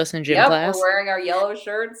all of us in gym class. We're wearing our yellow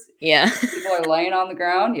shirts. Yeah. People are laying on the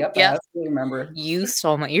ground. Yep. I absolutely remember. You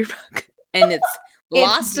stole my yearbook. And it's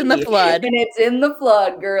lost in the flood. And it's in the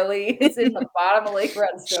flood, girly. It's in the bottom of Lake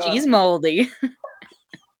Redstone. She's moldy.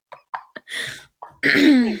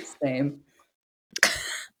 Same.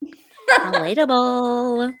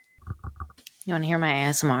 Relatable. You want to hear my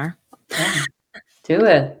ASMR? Yeah. Do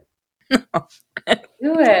it. No.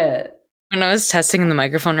 Do it. When I was testing the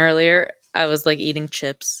microphone earlier, I was like eating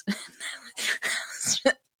chips.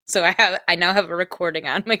 So I now have a recording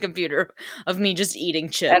on my computer of me just eating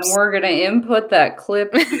chips. And we're gonna input that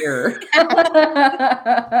clip here.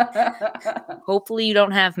 Hopefully you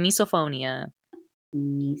don't have misophonia.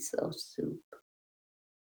 Miso soup.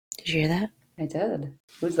 Did you hear that? I did.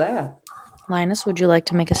 Who's that? Linus, would you like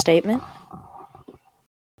to make a statement?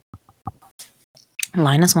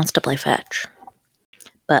 Linus wants to play fetch,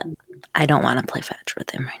 but I don't want to play fetch with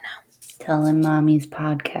him right now. Tell him mommy's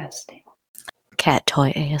podcasting. Cat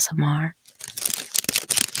toy ASMR.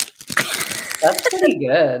 That's pretty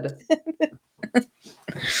good.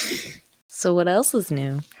 So what else is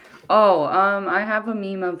new? Oh, I have a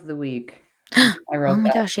meme of the week. I wrote oh my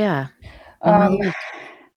that. gosh, yeah.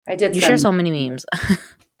 I did. You share so many memes.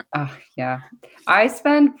 Yeah. I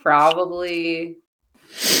spend probably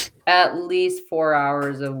at least 4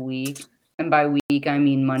 hours a week. And by week, I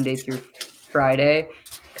mean Monday through Friday,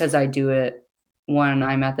 because I do it when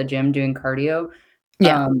I'm at the gym doing cardio.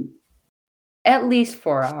 Yeah. At least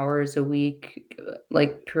 4 hours a week,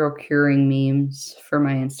 like procuring memes for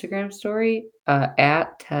my Instagram story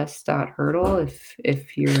at tess.hurdle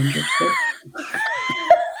if you're interested.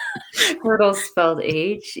 Hurdle spelled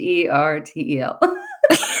Hertel.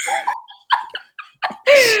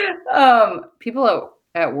 People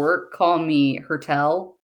at work call me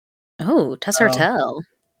Hertel. Oh, Tess Hertel.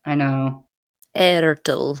 I know.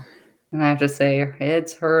 Hertel. And I have to say,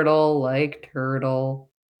 it's Hurdle like turtle.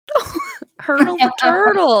 Hurdle the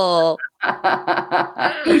turtle. Hurdle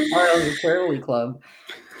the Turtley Club.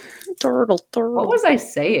 Turtle. What was I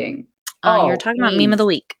saying? You're talking about meme of the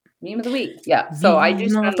week. Meme of the week. Yeah. So I do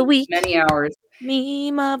spend many hours.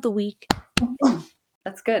 Meme of the week.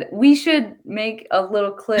 That's good. We should make a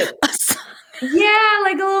little clip. Yeah,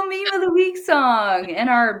 like a little meme of the week song. And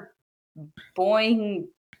our Boing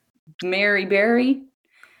Mary Berry.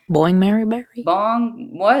 Boing Mary Berry. Bong.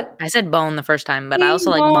 What? I said bone the first time, but I Bing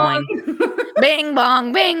also like boing. bong. Bing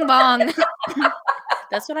bong, bing bong.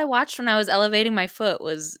 That's what I watched when I was elevating my foot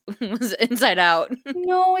was Inside Out.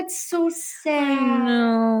 No, it's so I sad.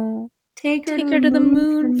 know. Take her to Take the her to the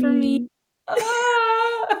moon for moon for me. me.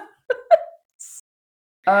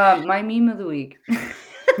 Ah. My meme of the week.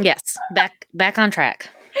 Yes, back on track.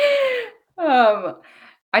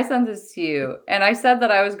 I sent this to you, and I said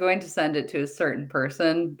that I was going to send it to a certain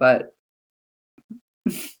person, but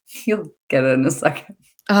you'll get it in a second.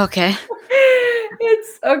 Okay.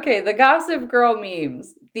 It's okay. The Gossip Girl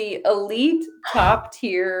memes, the elite top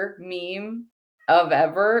tier meme of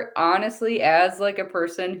ever. Honestly, as like a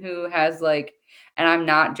person who has like, and I'm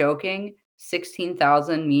not joking,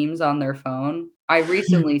 16,000 memes on their phone. I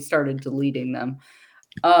recently started deleting them.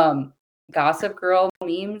 Gossip Girl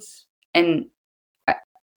memes, and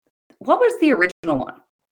what was the original one?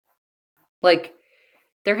 Like,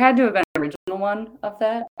 there had to have been an original one of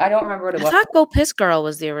that. I don't remember what it I was. thought Go Piss Girl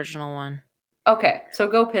was the original one. Okay, so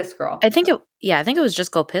Go Piss Girl. I think it was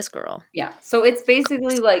just Go Piss Girl. Yeah. So it's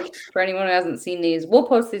basically like, for anyone who hasn't seen these, we'll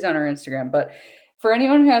post these on our Instagram, but for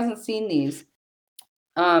anyone who hasn't seen these,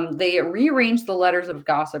 they rearrange the letters of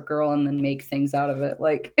Gossip Girl and then make things out of it.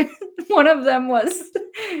 Like one of them was,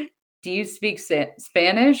 "Do you speak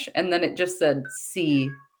Spanish?" And then it just said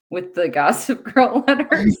 "C" with the Gossip Girl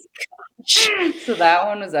letters. So that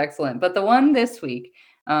one was excellent. But the one this week,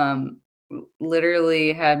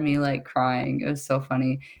 literally had me like crying. It was so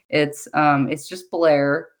funny. It's just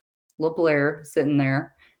Blair, little Blair sitting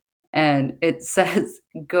there, and it says,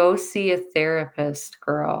 "Go see a therapist,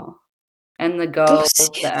 girl." And the go,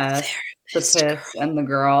 the S, the piss, and the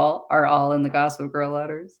girl are all in the Gossip Girl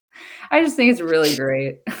letters. I just think it's really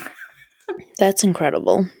great. That's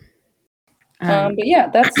incredible. But yeah,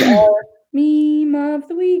 that's our meme of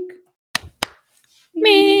the week.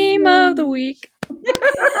 Meme of the week.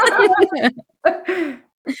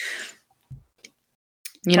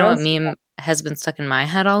 You know what meme has been stuck in my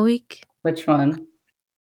head all week? Which one?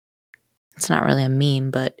 It's not really a meme,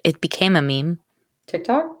 but it became a meme.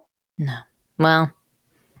 TikTok? No. Well,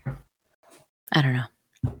 I don't know.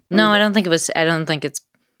 No, I don't think it's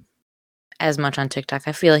as much on TikTok.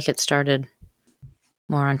 I feel like it started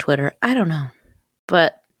more on Twitter. I don't know.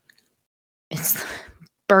 But it's the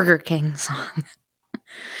Burger King song.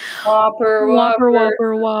 Whopper, Whopper,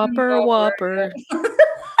 Whopper, Whopper, Whopper, Whopper.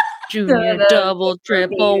 Junior, Da-da, double,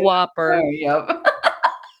 triple, Whopper. Yep.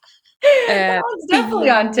 That one's definitely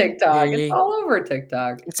on TikTok. It's all over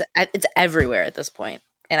TikTok. It's everywhere at this point,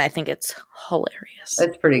 and I think it's hilarious.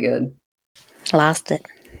 It's pretty good. Lost it.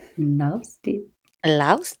 Lost it.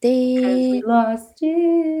 Lost 'Cause it. we lost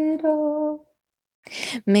it all.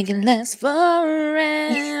 Make it last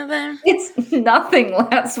forever. It's nothing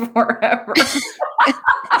lasts forever.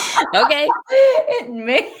 Okay. It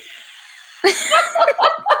may.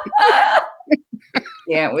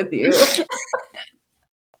 Can't with you.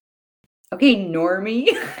 Okay, Normie.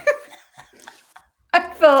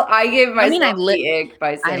 I gave myself the ick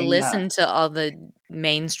by saying I listened to all the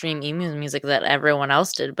mainstream emo music that everyone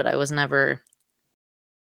else did, but I was never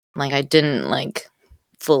like I didn't like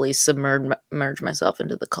fully submerge myself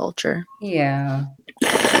into the culture. Yeah.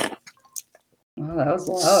 Well, that was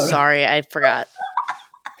loud. Sorry, I forgot.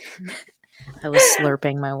 I was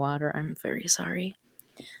slurping my water. I'm very sorry.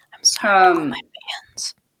 I'm sorry to my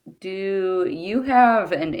fans. Do you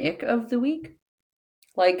have an ick of the week?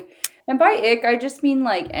 Like, and by ick, I just mean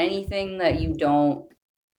like anything that you're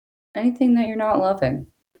not loving,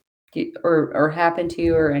 or happened to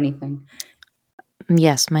you, or anything.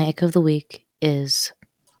 Yes, my ick of the week is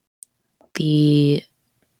the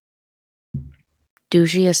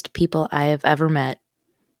douchiest people I have ever met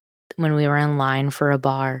when we were in line for a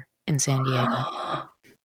bar in San Diego.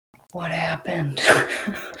 What happened?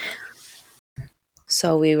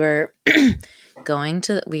 So we were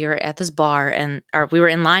we were at this bar or we were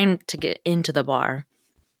in line to get into the bar,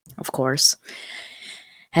 of course.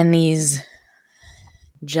 And these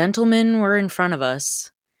gentlemen were in front of us.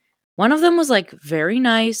 One of them was like very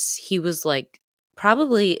nice. He was like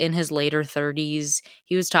probably in his later 30s.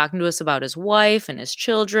 He was talking to us about his wife and his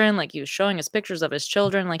children. Like he was showing us pictures of his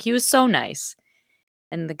children. Like he was so nice.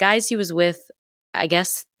 And the guys he was with, I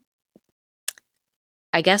guess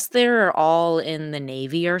they're all in the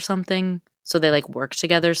Navy or something. So they like work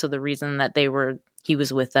together. So the reason that he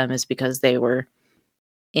was with them is because they were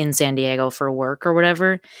in San Diego for work or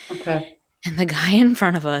whatever. Okay. And the guy in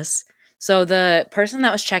front of us, so the person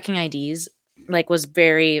that was checking IDs like was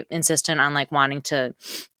very insistent on like wanting to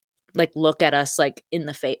like look at us like in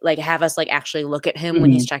the face, like have us like actually look at him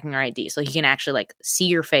when he's checking our ID, so he can actually like see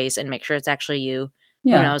your face and make sure it's actually you.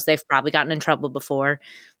 Who knows? They've probably gotten in trouble before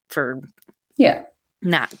for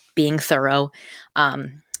not being thorough.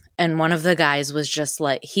 And one of the guys was just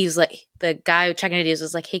like, he's like, the guy checking IDs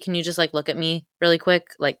was like, hey, can you just like look at me really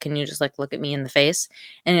quick? Like, can you just like look at me in the face?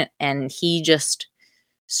 And he just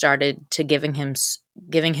started to giving him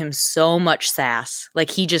so much sass. Like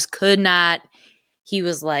he just could not. He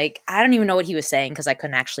was like, I don't even know what he was saying because I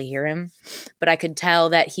couldn't actually hear him, but I could tell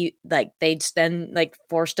that he like they'd then like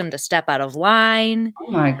forced him to step out of line.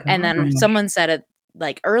 Oh my god! And then someone said it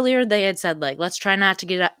like earlier. They had said like, let's try not to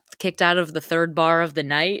get kicked out of the third bar of the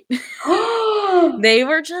night. They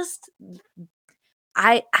were just,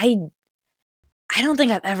 I don't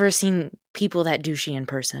think I've ever seen people that douchey in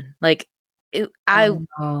person. Like and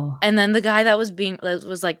then the guy that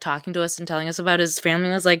was like talking to us and telling us about his family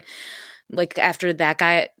was like after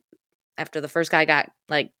the first guy got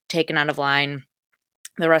like taken out of line,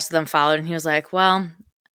 the rest of them followed, and he was like, well,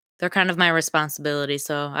 they're kind of my responsibility,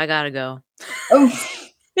 so I gotta go.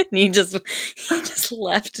 And he just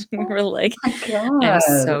left, and we were like, I'm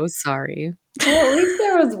so sorry. Well, at least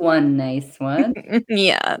there was one nice one.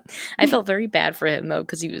 Yeah. I felt very bad for him though,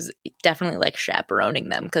 because he was definitely like chaperoning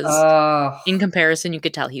them, because in comparison you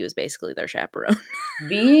could tell he was basically their chaperone.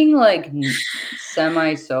 Being like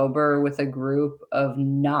semi-sober with a group of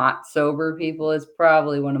not sober people is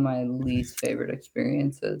probably one of my least favorite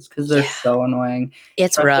experiences because they're so annoying.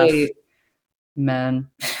 It's rough. Men.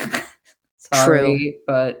 Sorry,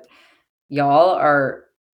 but y'all are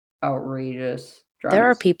outrageous drunks. There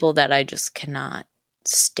are people that I just cannot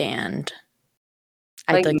stand.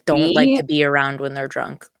 I like don't like to be around when they're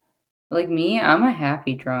drunk. Like me, I'm a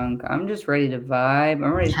happy drunk. I'm just ready to vibe.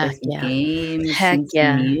 I'm ready to play some games,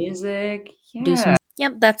 some music. Yeah.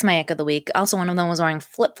 Yep, that's my ick of the week. Also, one of them was wearing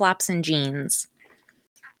flip-flops and jeans.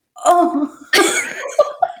 Oh.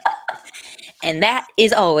 And that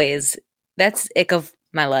is always, that's ick of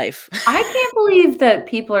my life. I can't believe that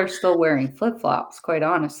people are still wearing flip-flops, quite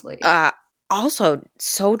honestly. Also,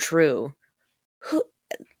 so true.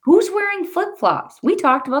 Who's wearing flip-flops? We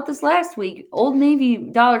talked about this last week. Old Navy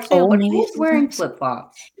dollar sale, but who's wearing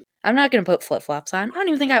flip-flops? I'm not going to put flip-flops on. I don't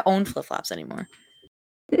even think I own flip-flops anymore.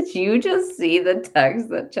 Did you just see the text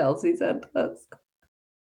that Chelsea sent us?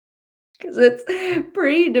 Because it's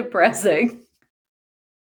pretty depressing.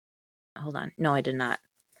 Hold on. No, I did not.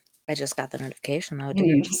 I just got the notification though. Can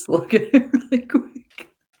you just look at it really quick?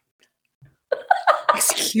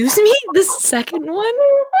 Excuse me? The second one?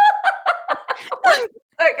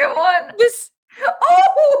 Second one. This.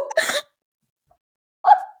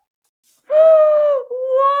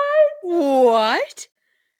 What?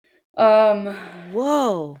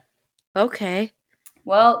 Whoa. Okay.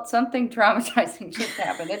 Well, something traumatizing just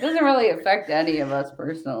happened. It doesn't really affect any of us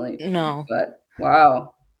personally. No. But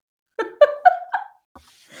wow.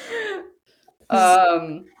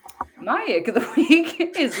 My ick of the week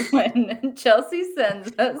is when Chelsea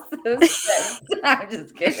sends us this text. I'm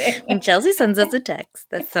just kidding. When Chelsea sends us a text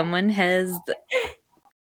that someone has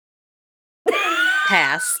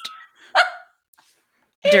passed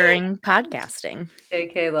during podcasting.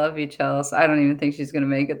 JK, love you, Chelsea. I don't even think she's going to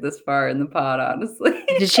make it this far in the pod, honestly.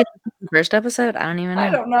 Did she the first episode? I don't even know. I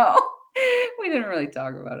don't know. We didn't really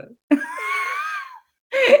talk about it.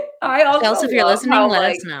 Chelsea, if you're listening,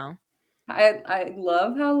 let us know. I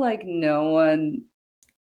love how like no one,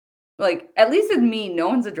 like at least with me, no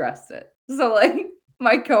one's addressed it. So like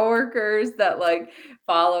my coworkers that like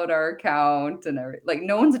followed our account and everything, like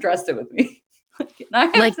no one's addressed it with me. And I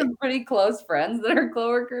have like, some pretty close friends that are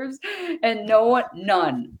coworkers, and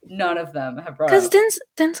none of them have brought it up. Because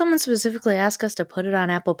didn't someone specifically ask us to put it on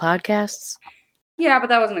Apple Podcasts? Yeah, but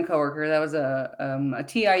that wasn't a coworker. That was a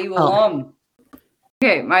TIU alum.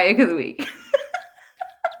 Okay, my ick of the week.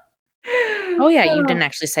 Oh yeah, you didn't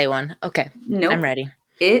actually say one. Okay, nope. I'm ready.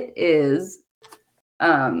 It is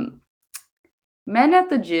men at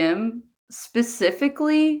the gym,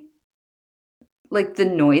 specifically like the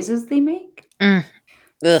noises they make.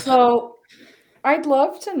 So I'd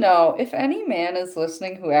love to know if any man is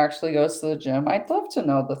listening who actually goes to the gym. I'd love to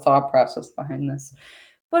know the thought process behind this.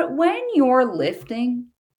 But when you're lifting,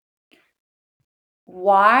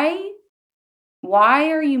 why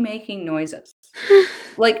are you making noises?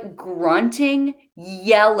 Like grunting,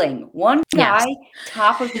 yelling. One guy,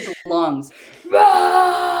 top of his lungs.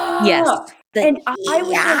 Yes. And I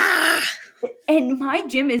was like, and my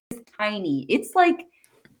gym is tiny. It's like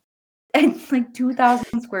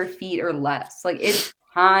 2,000 square feet or less. Like it's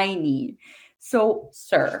tiny. So,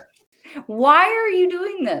 sir, why are you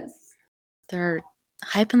doing this? They're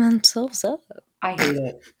hyping themselves up. I hate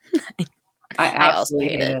it. I I also absolutely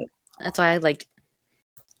hate hate it. it. That's why I like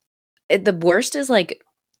it. The worst is like,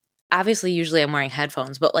 obviously, usually I'm wearing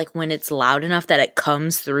headphones, but like when it's loud enough that it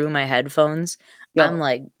comes through my headphones, I'm Yep.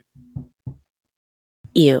 like,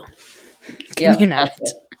 ew. Can you Yep. not?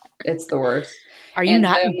 That's it. It's the worst. Are you And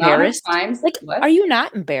not the amount of embarrassed? times Like, are what? you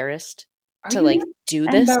not embarrassed Are to you like not do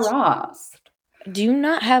this? embarrassed? Do you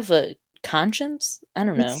not have a conscience? I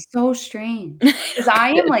don't know. It's so strange because I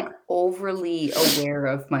am, Good. like, overly aware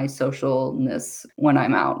of my socialness when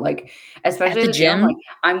I'm out, like, At especially the at the gym, like,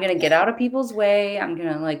 gym, I'm gonna get out of people's way, I'm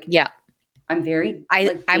gonna, like yeah. I'm very, I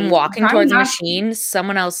like, I'm I'm walking trying towards a not to machine,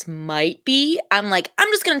 someone else might be. I'm like, I'm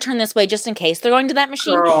just gonna turn this way just in case they're going to that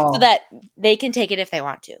machine so girl, that they can take it if they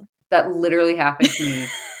want to. that literally happened to me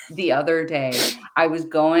the other day. I was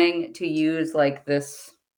going to use, like,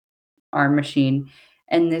 this arm machine,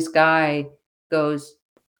 and this guy goes,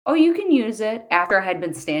 "Oh, you can use it," after I had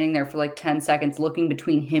been standing there for, like, 10 seconds looking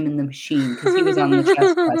between him and the machine because he was on the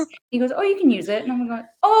chest press. He goes, "Oh, you can use it," and I'm going,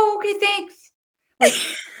 "Oh, okay, thanks." Like,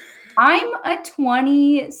 I'm a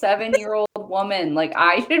 27-year-old woman, like,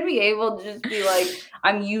 I should be able to just be like,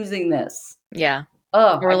 "I'm using this." Yeah.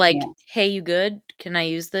 Oh, Or I like, can't. "Hey, you good? Can I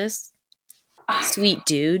use this?" Sweet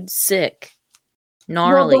dude, sick,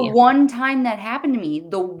 Well, the gnarly. one time that happened to me,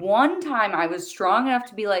 the one time I was strong enough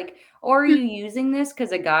to be like, "Oh, are you using this?"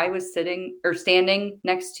 Because a guy was sitting or standing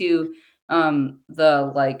next to,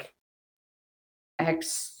 the, like,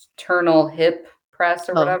 external hip press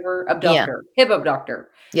or Oh, whatever, yeah. hip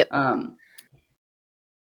abductor. Yep. Um,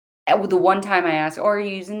 the one time I asked, "Oh, are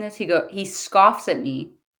you using this?" He scoffs at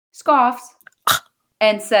me, scoffs,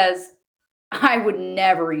 and says, "I would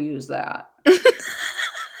never use that."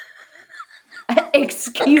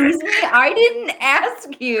 Excuse me? I didn't ask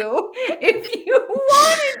you if you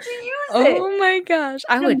wanted to use it. Oh my gosh.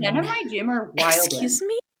 I The would men at ne my gym are excuse wildin'.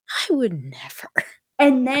 me? I would never.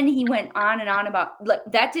 And then he went on and on about like,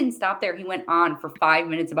 that didn't stop there, he went on for 5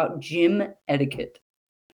 minutes about gym etiquette.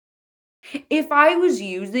 If I was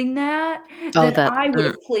using that, Oh, then that I would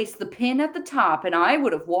have placed the pin at the top, and I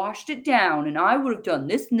would have washed it down, and I would have done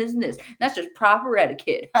this and this and this. That's just proper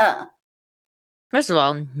etiquette, huh? first of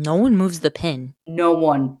all, no one moves the pin. No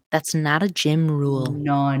one. That's not a gym rule.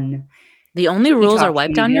 None. The only He rules are talks too wipe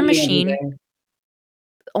many down your to me every machine. day.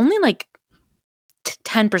 Only like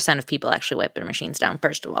 10% of people actually wipe their machines down,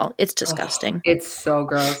 first of all. It's Ugh, disgusting. it's so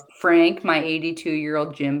gross. Frank, my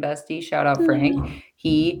 82-year-old gym bestie, shout out Frank,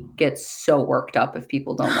 he gets so worked up if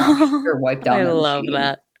people don't wash or wipe down I their love machine.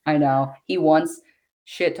 that. I know. He once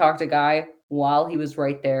shit talked a guy while he was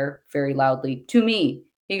right there very loudly to me.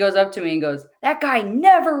 He goes up to me and goes, "That guy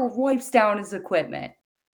never wipes down his equipment."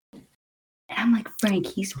 And I'm like, "Frank,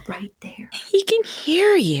 he's right there. He can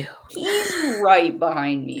hear you. He's right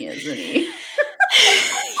behind me, isn't he?"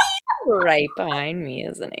 Right behind me,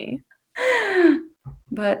 isn't he?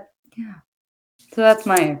 But yeah. So that's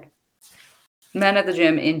my ick. Men at the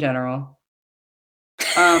gym in general.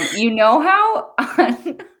 You know how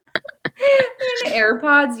in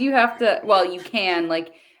AirPods you have to well, you can,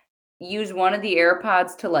 like, use one of the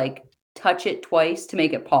AirPods to, like, touch it twice to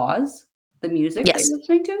make it pause the music that Yes. you're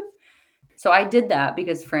listening to? So I did that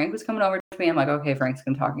because Frank was coming over to me. I'm like, "Okay, Frank's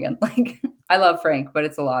gonna talk again." Like, I love Frank, but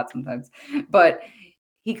it's a lot sometimes. But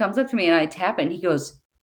he comes up to me and I tap it and he goes,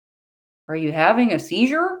 "Are you having a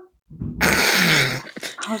seizure?" I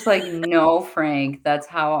was like, "No, Frank, that's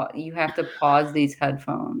how you have to pause these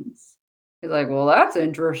headphones." He's like, "Well, that's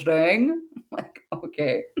interesting." I'm like,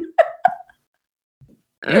 "Okay."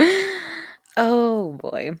 Oh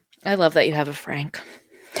boy. I love that you have a Frank.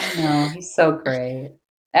 I know, he's so great.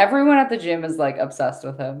 Everyone at the gym is, like, obsessed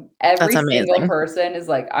with him. That's Every single amazing. person is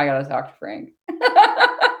like, "I gotta talk to Frank."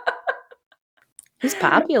 He's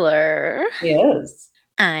popular. He is.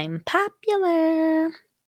 I'm popular.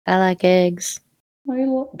 I like eggs.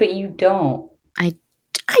 But you don't. I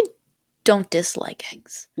I don't dislike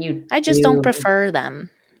eggs. You I just don't do. prefer them,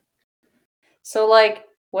 So, like,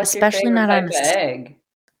 what's your especially favorite not type on a of egg?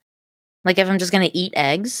 like if I'm just gonna eat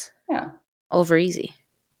eggs, Yeah. over easy.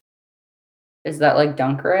 Is that, like,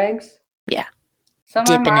 Dunker eggs? Yeah, So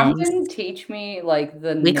my dipping mom eggs. didn't teach me, like,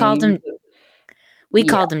 the We called names them of we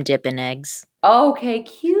yeah. called them dipping eggs. Okay,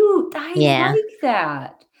 cute. I Yeah. like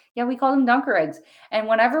that. Yeah, we call them Dunker eggs. And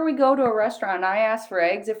whenever we go to a restaurant and I ask for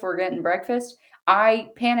eggs if we're getting breakfast, I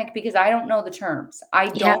panic because I don't know the terms. I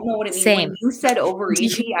Yeah, don't know what it means. When same. you said over Do you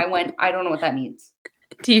easy, I went, I don't know what that means.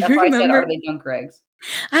 do you That's why I said, are remember they Dunker eggs?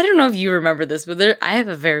 I don't know if you remember this, but I have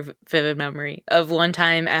a very vivid memory of one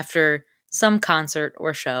time after some concert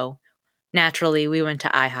or show. Naturally, we went to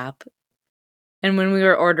IHOP, and when we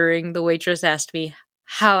were ordering, the waitress asked me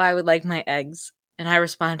how I would like my eggs, and I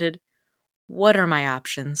responded, what are my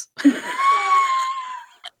options?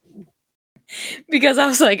 Because I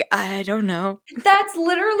was like, I don't know. That's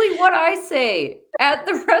literally what I say at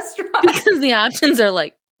the restaurant. Because the options are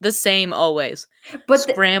like the same always. But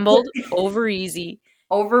Scrambled, over easy,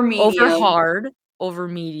 over over medium. hard, over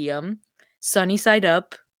medium, sunny side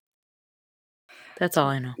up. That's all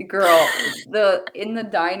I know. Girl, in the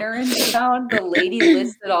diner in town, the lady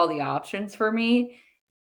listed all the options for me,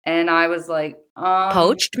 and I was like,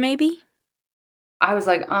 Poached, maybe?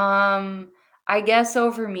 I guess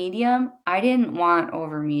over medium. I didn't want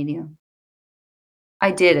over medium.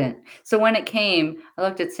 I didn't. So when it came, I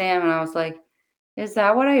looked at Sam and I was like, "Is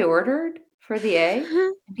that what I ordered for the egg?"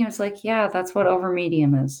 And he was like, "Yeah, that's what over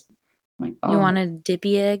medium is." I'm like, You "Oh, wanted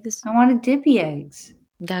dippy eggs? I wanted dippy eggs."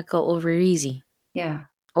 Gotta go over easy. Yeah.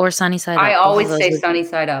 Or sunny side I up. Both of always those say are sunny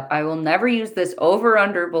side up. I will never use this over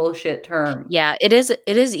under bullshit term. Yeah, it is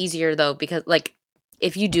easier though because like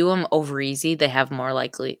if you do them over easy, they have more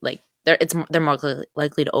likely like they're more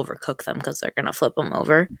likely to overcook them because they're gonna flip them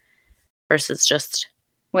over versus just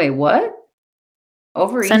Wait, what?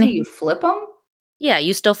 Over easy, sunny. you flip them? Yeah,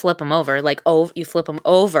 you still flip them over like oh you flip them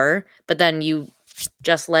over, but then you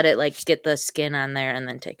just let it like get the skin on there and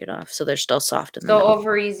then take it off so they're still soft in the So middle.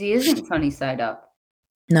 over easy isn't sunny side up.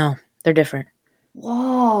 No, they're different.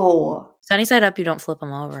 Whoa. Sunny side up, you don't flip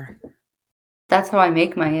them over. That's how I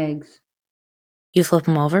make my eggs. You flip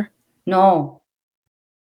them over. No,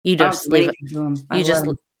 You I don't just do leave it. anything to them. I You let just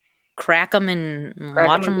them. crack them and Crack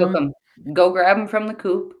watch them and cook them. them. Go grab them from the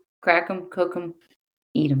coop, crack them, cook them,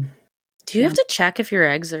 eat them. Do you have to check if your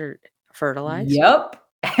eggs are fertilized? Yep.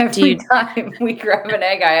 Do Every you time we grab an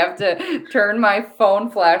egg, I have to turn my phone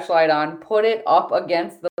flashlight on, put it up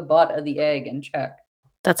against the butt of the egg, and check.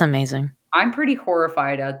 That's amazing. I'm pretty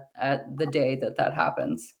horrified at the day that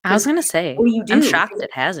happens. I was 'Cause gonna say, what do you I'm do? shocked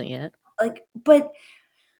it hasn't yet. Like, but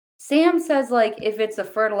Sam says, like, if it's a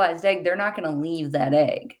fertilized egg, they're not gonna leave that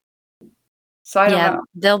egg. So I don't Yeah, know.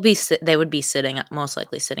 they would be sitting most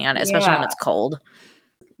likely sitting on it, especially when Yeah. it's cold.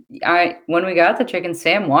 When we got the chicken,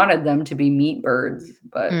 Sam wanted them to be meat birds,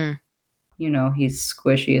 but Mm, he's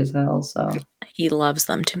squishy as hell, so he loves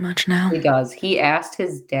them too much now. he does. He asked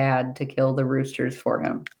his dad to kill the roosters for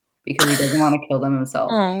him because he doesn't want to kill them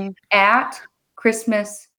himself Oh, at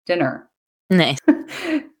Christmas dinner. nice.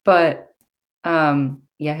 But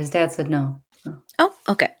yeah, his dad said no. Oh,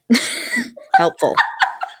 okay. Helpful.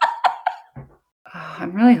 Oh,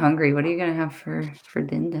 I'm really hungry. What are you gonna have for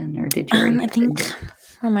din or did you already I have think din?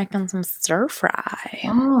 we're making some stir fry.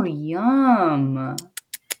 Oh, yum.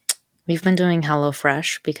 We've been doing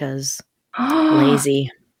HelloFresh because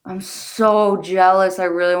lazy. I'm so jealous. I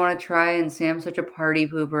really want to try it, and Sam's such a party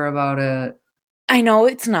pooper about it. I know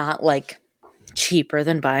it's not like cheaper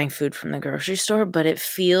than buying food from the grocery store, but it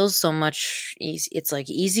feels so much it's like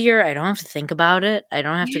easier. I don't have to think about it. I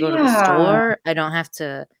don't have to go to the Yeah. store. I don't have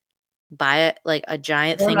to buy it like a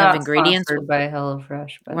giant We're thing of not ingredients. sponsored by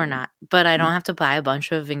HelloFresh, by We're the way. not, but I don't have to buy a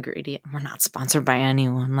bunch of ingredients. We're not sponsored by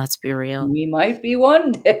anyone. Let's be real. We might be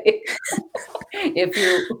one day. If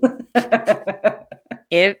you're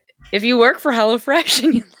If you work for HelloFresh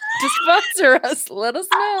and you'd like to sponsor us, let us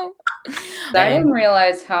know. I didn't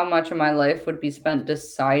realize how much of my life would be spent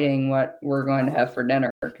deciding what we're going to have for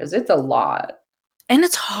dinner because it's a lot. And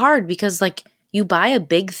it's hard because like you buy a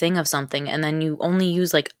big thing of something and then you only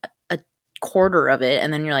use like a quarter of it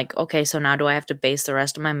and then you're like, okay, so now do I have to base the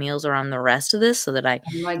rest of my meals around the rest of this so that I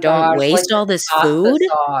Oh my don't gosh, like waste the all this pasta food?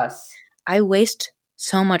 sauce. I waste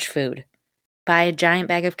so much food. Buy a giant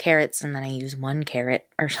bag of carrots and then I use 1 carrot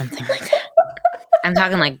or something like that. I'm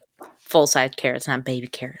talking like full-size carrots, not baby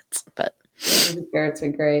carrots, but Baby carrots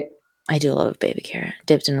are great. I do love baby carrot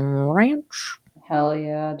dipped in ranch. Hell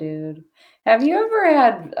yeah, dude. Have you ever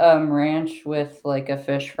had ranch with like a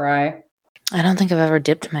fish fry? I don't think I've ever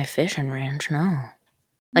dipped my fish in ranch, no.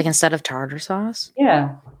 Like instead of tartar sauce?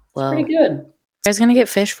 Yeah, it's pretty good. You guys gonna get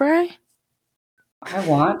fish fry? I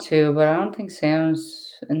want to, but I don't think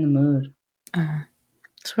Sam's in the mood.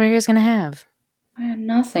 So what are you guys gonna have? I have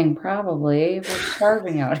nothing, probably. We're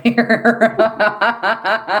starving out here.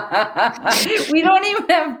 We don't even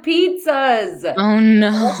have pizzas. Oh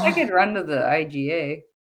Unless I no. could run to the IGA.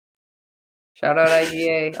 Shout out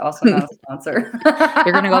IGA, also not a sponsor.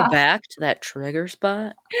 You're gonna go back to that trigger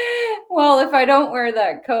spot? Well, if I don't wear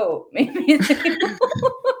that coat, maybe they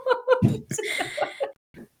won't.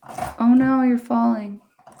 Oh no, you're falling.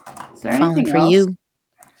 Is there Falling anything for else? you.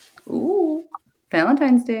 Ooh,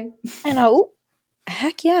 Valentine's Day. I know.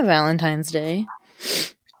 Heck yeah, Valentine's Day.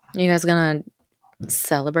 You guys gonna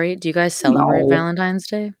celebrate? Do you guys celebrate No. Valentine's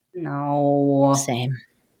Day? No. Same.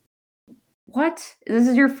 What? This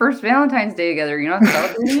is your first Valentine's Day together. You're not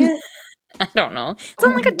celebrating it? I don't know. It's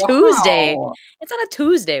on like a Tuesday. Wow. It's on a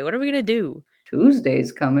Tuesday. What are we gonna do?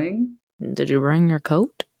 Tuesday's coming. Did you bring your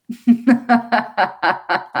coat?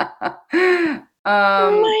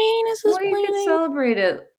 My anus is Well, you could bleeding. celebrate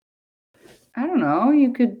it. I don't know.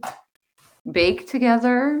 You could bake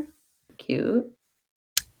together. Cute.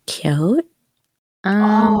 Cute.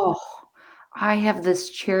 Oh, I have this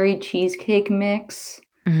cherry cheesecake mix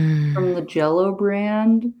from the Jello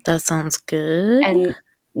brand, That sounds good. and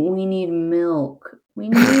we need milk. We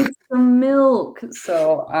need some milk.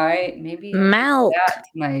 So maybe I should do Milk. that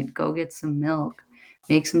tonight. Go get some milk.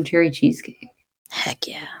 Make some cherry cheesecake. Heck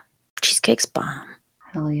yeah. Cheesecake's bomb.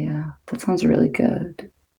 Hell yeah. That sounds really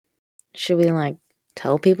good. Should we like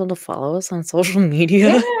tell people to follow us on social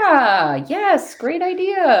media? Yeah. Yes. Great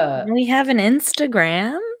idea. We have an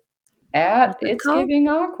Instagram. At What's it It's called? Giving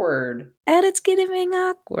Awkward. At It's Getting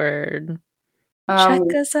Awkward. Check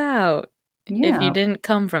us out. If you Yeah. didn't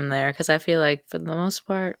come from there, because I feel like for the most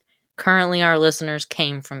part, currently our listeners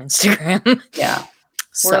came from Instagram. Yeah.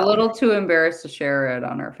 So We're a little too embarrassed to share it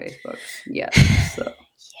on our Facebooks yet. So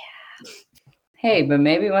yeah. hey, but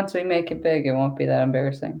maybe once we make it big, it won't be that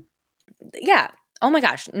embarrassing. Yeah. Oh my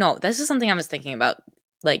gosh. No, this is something I was thinking about.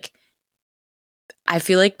 Like, I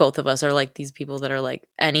feel like both of us are like these people that are like,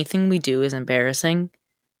 anything we do is embarrassing.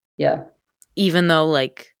 Yeah. Even though,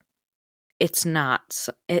 like, it's not.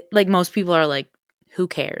 Like, most people are like, who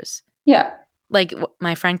cares? Yeah. Like,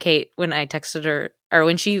 my friend Kate, when I texted her, or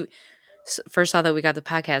when she first saw that we got the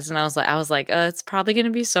podcast, and I was like, it's probably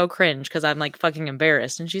gonna be so cringe because I'm like fucking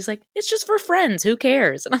embarrassed. And she's like, it's just for friends. Who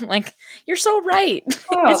cares? And I'm like, you're so right.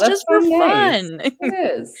 Wow, It's that's just so for nice. fun. It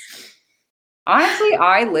is. Honestly,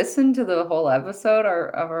 I listened to the whole episode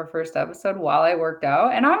of our first episode while I worked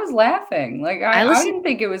out, and I was laughing. Like I didn't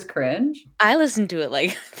think it was cringe. I listened to it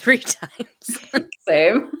like 3 times.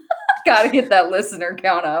 Same. Gotta get that listener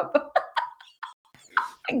count up.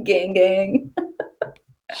 Gang.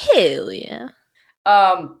 Hell yeah.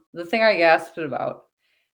 The thing I asked it about.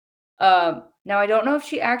 Now I don't know if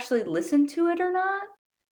she actually listened to it or not,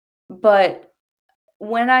 but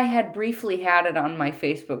when I had briefly had it on my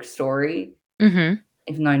Facebook story, even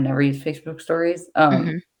though I never use Facebook stories,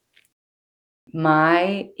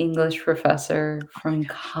 my English professor from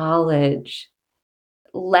college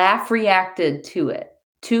reacted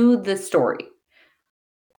to the story.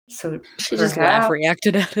 So she just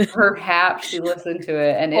reacted at it. Perhaps she listened to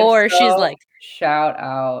it, and or if so, she's like, shout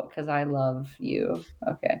out because I love you.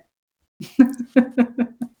 Okay.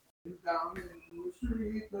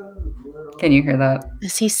 Can you hear that?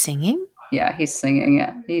 Is he singing? Yeah, he's singing.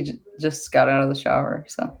 Yeah, he just got out of the shower.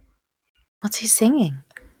 So what's he singing?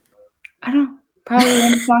 I don't know. Probably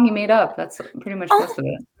one song he made up. That's pretty much most of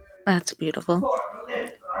it. That's beautiful.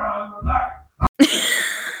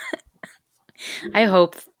 I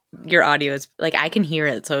hope your audio is like I can hear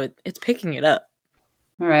it, so it's picking it up.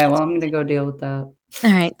 All right. Well, I'm gonna go deal with that. All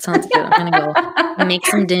right, sounds good. I'm gonna go make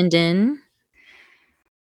some din.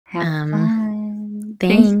 Have fun.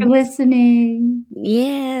 Thanks for listening.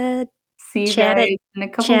 Yeah. See you guys in a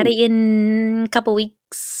couple Chat weeks. in a couple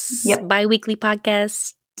weeks. Yep. Bi-weekly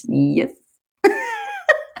podcast. Yes.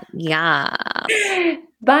 Yeah.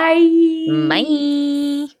 Bye.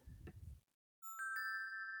 Bye.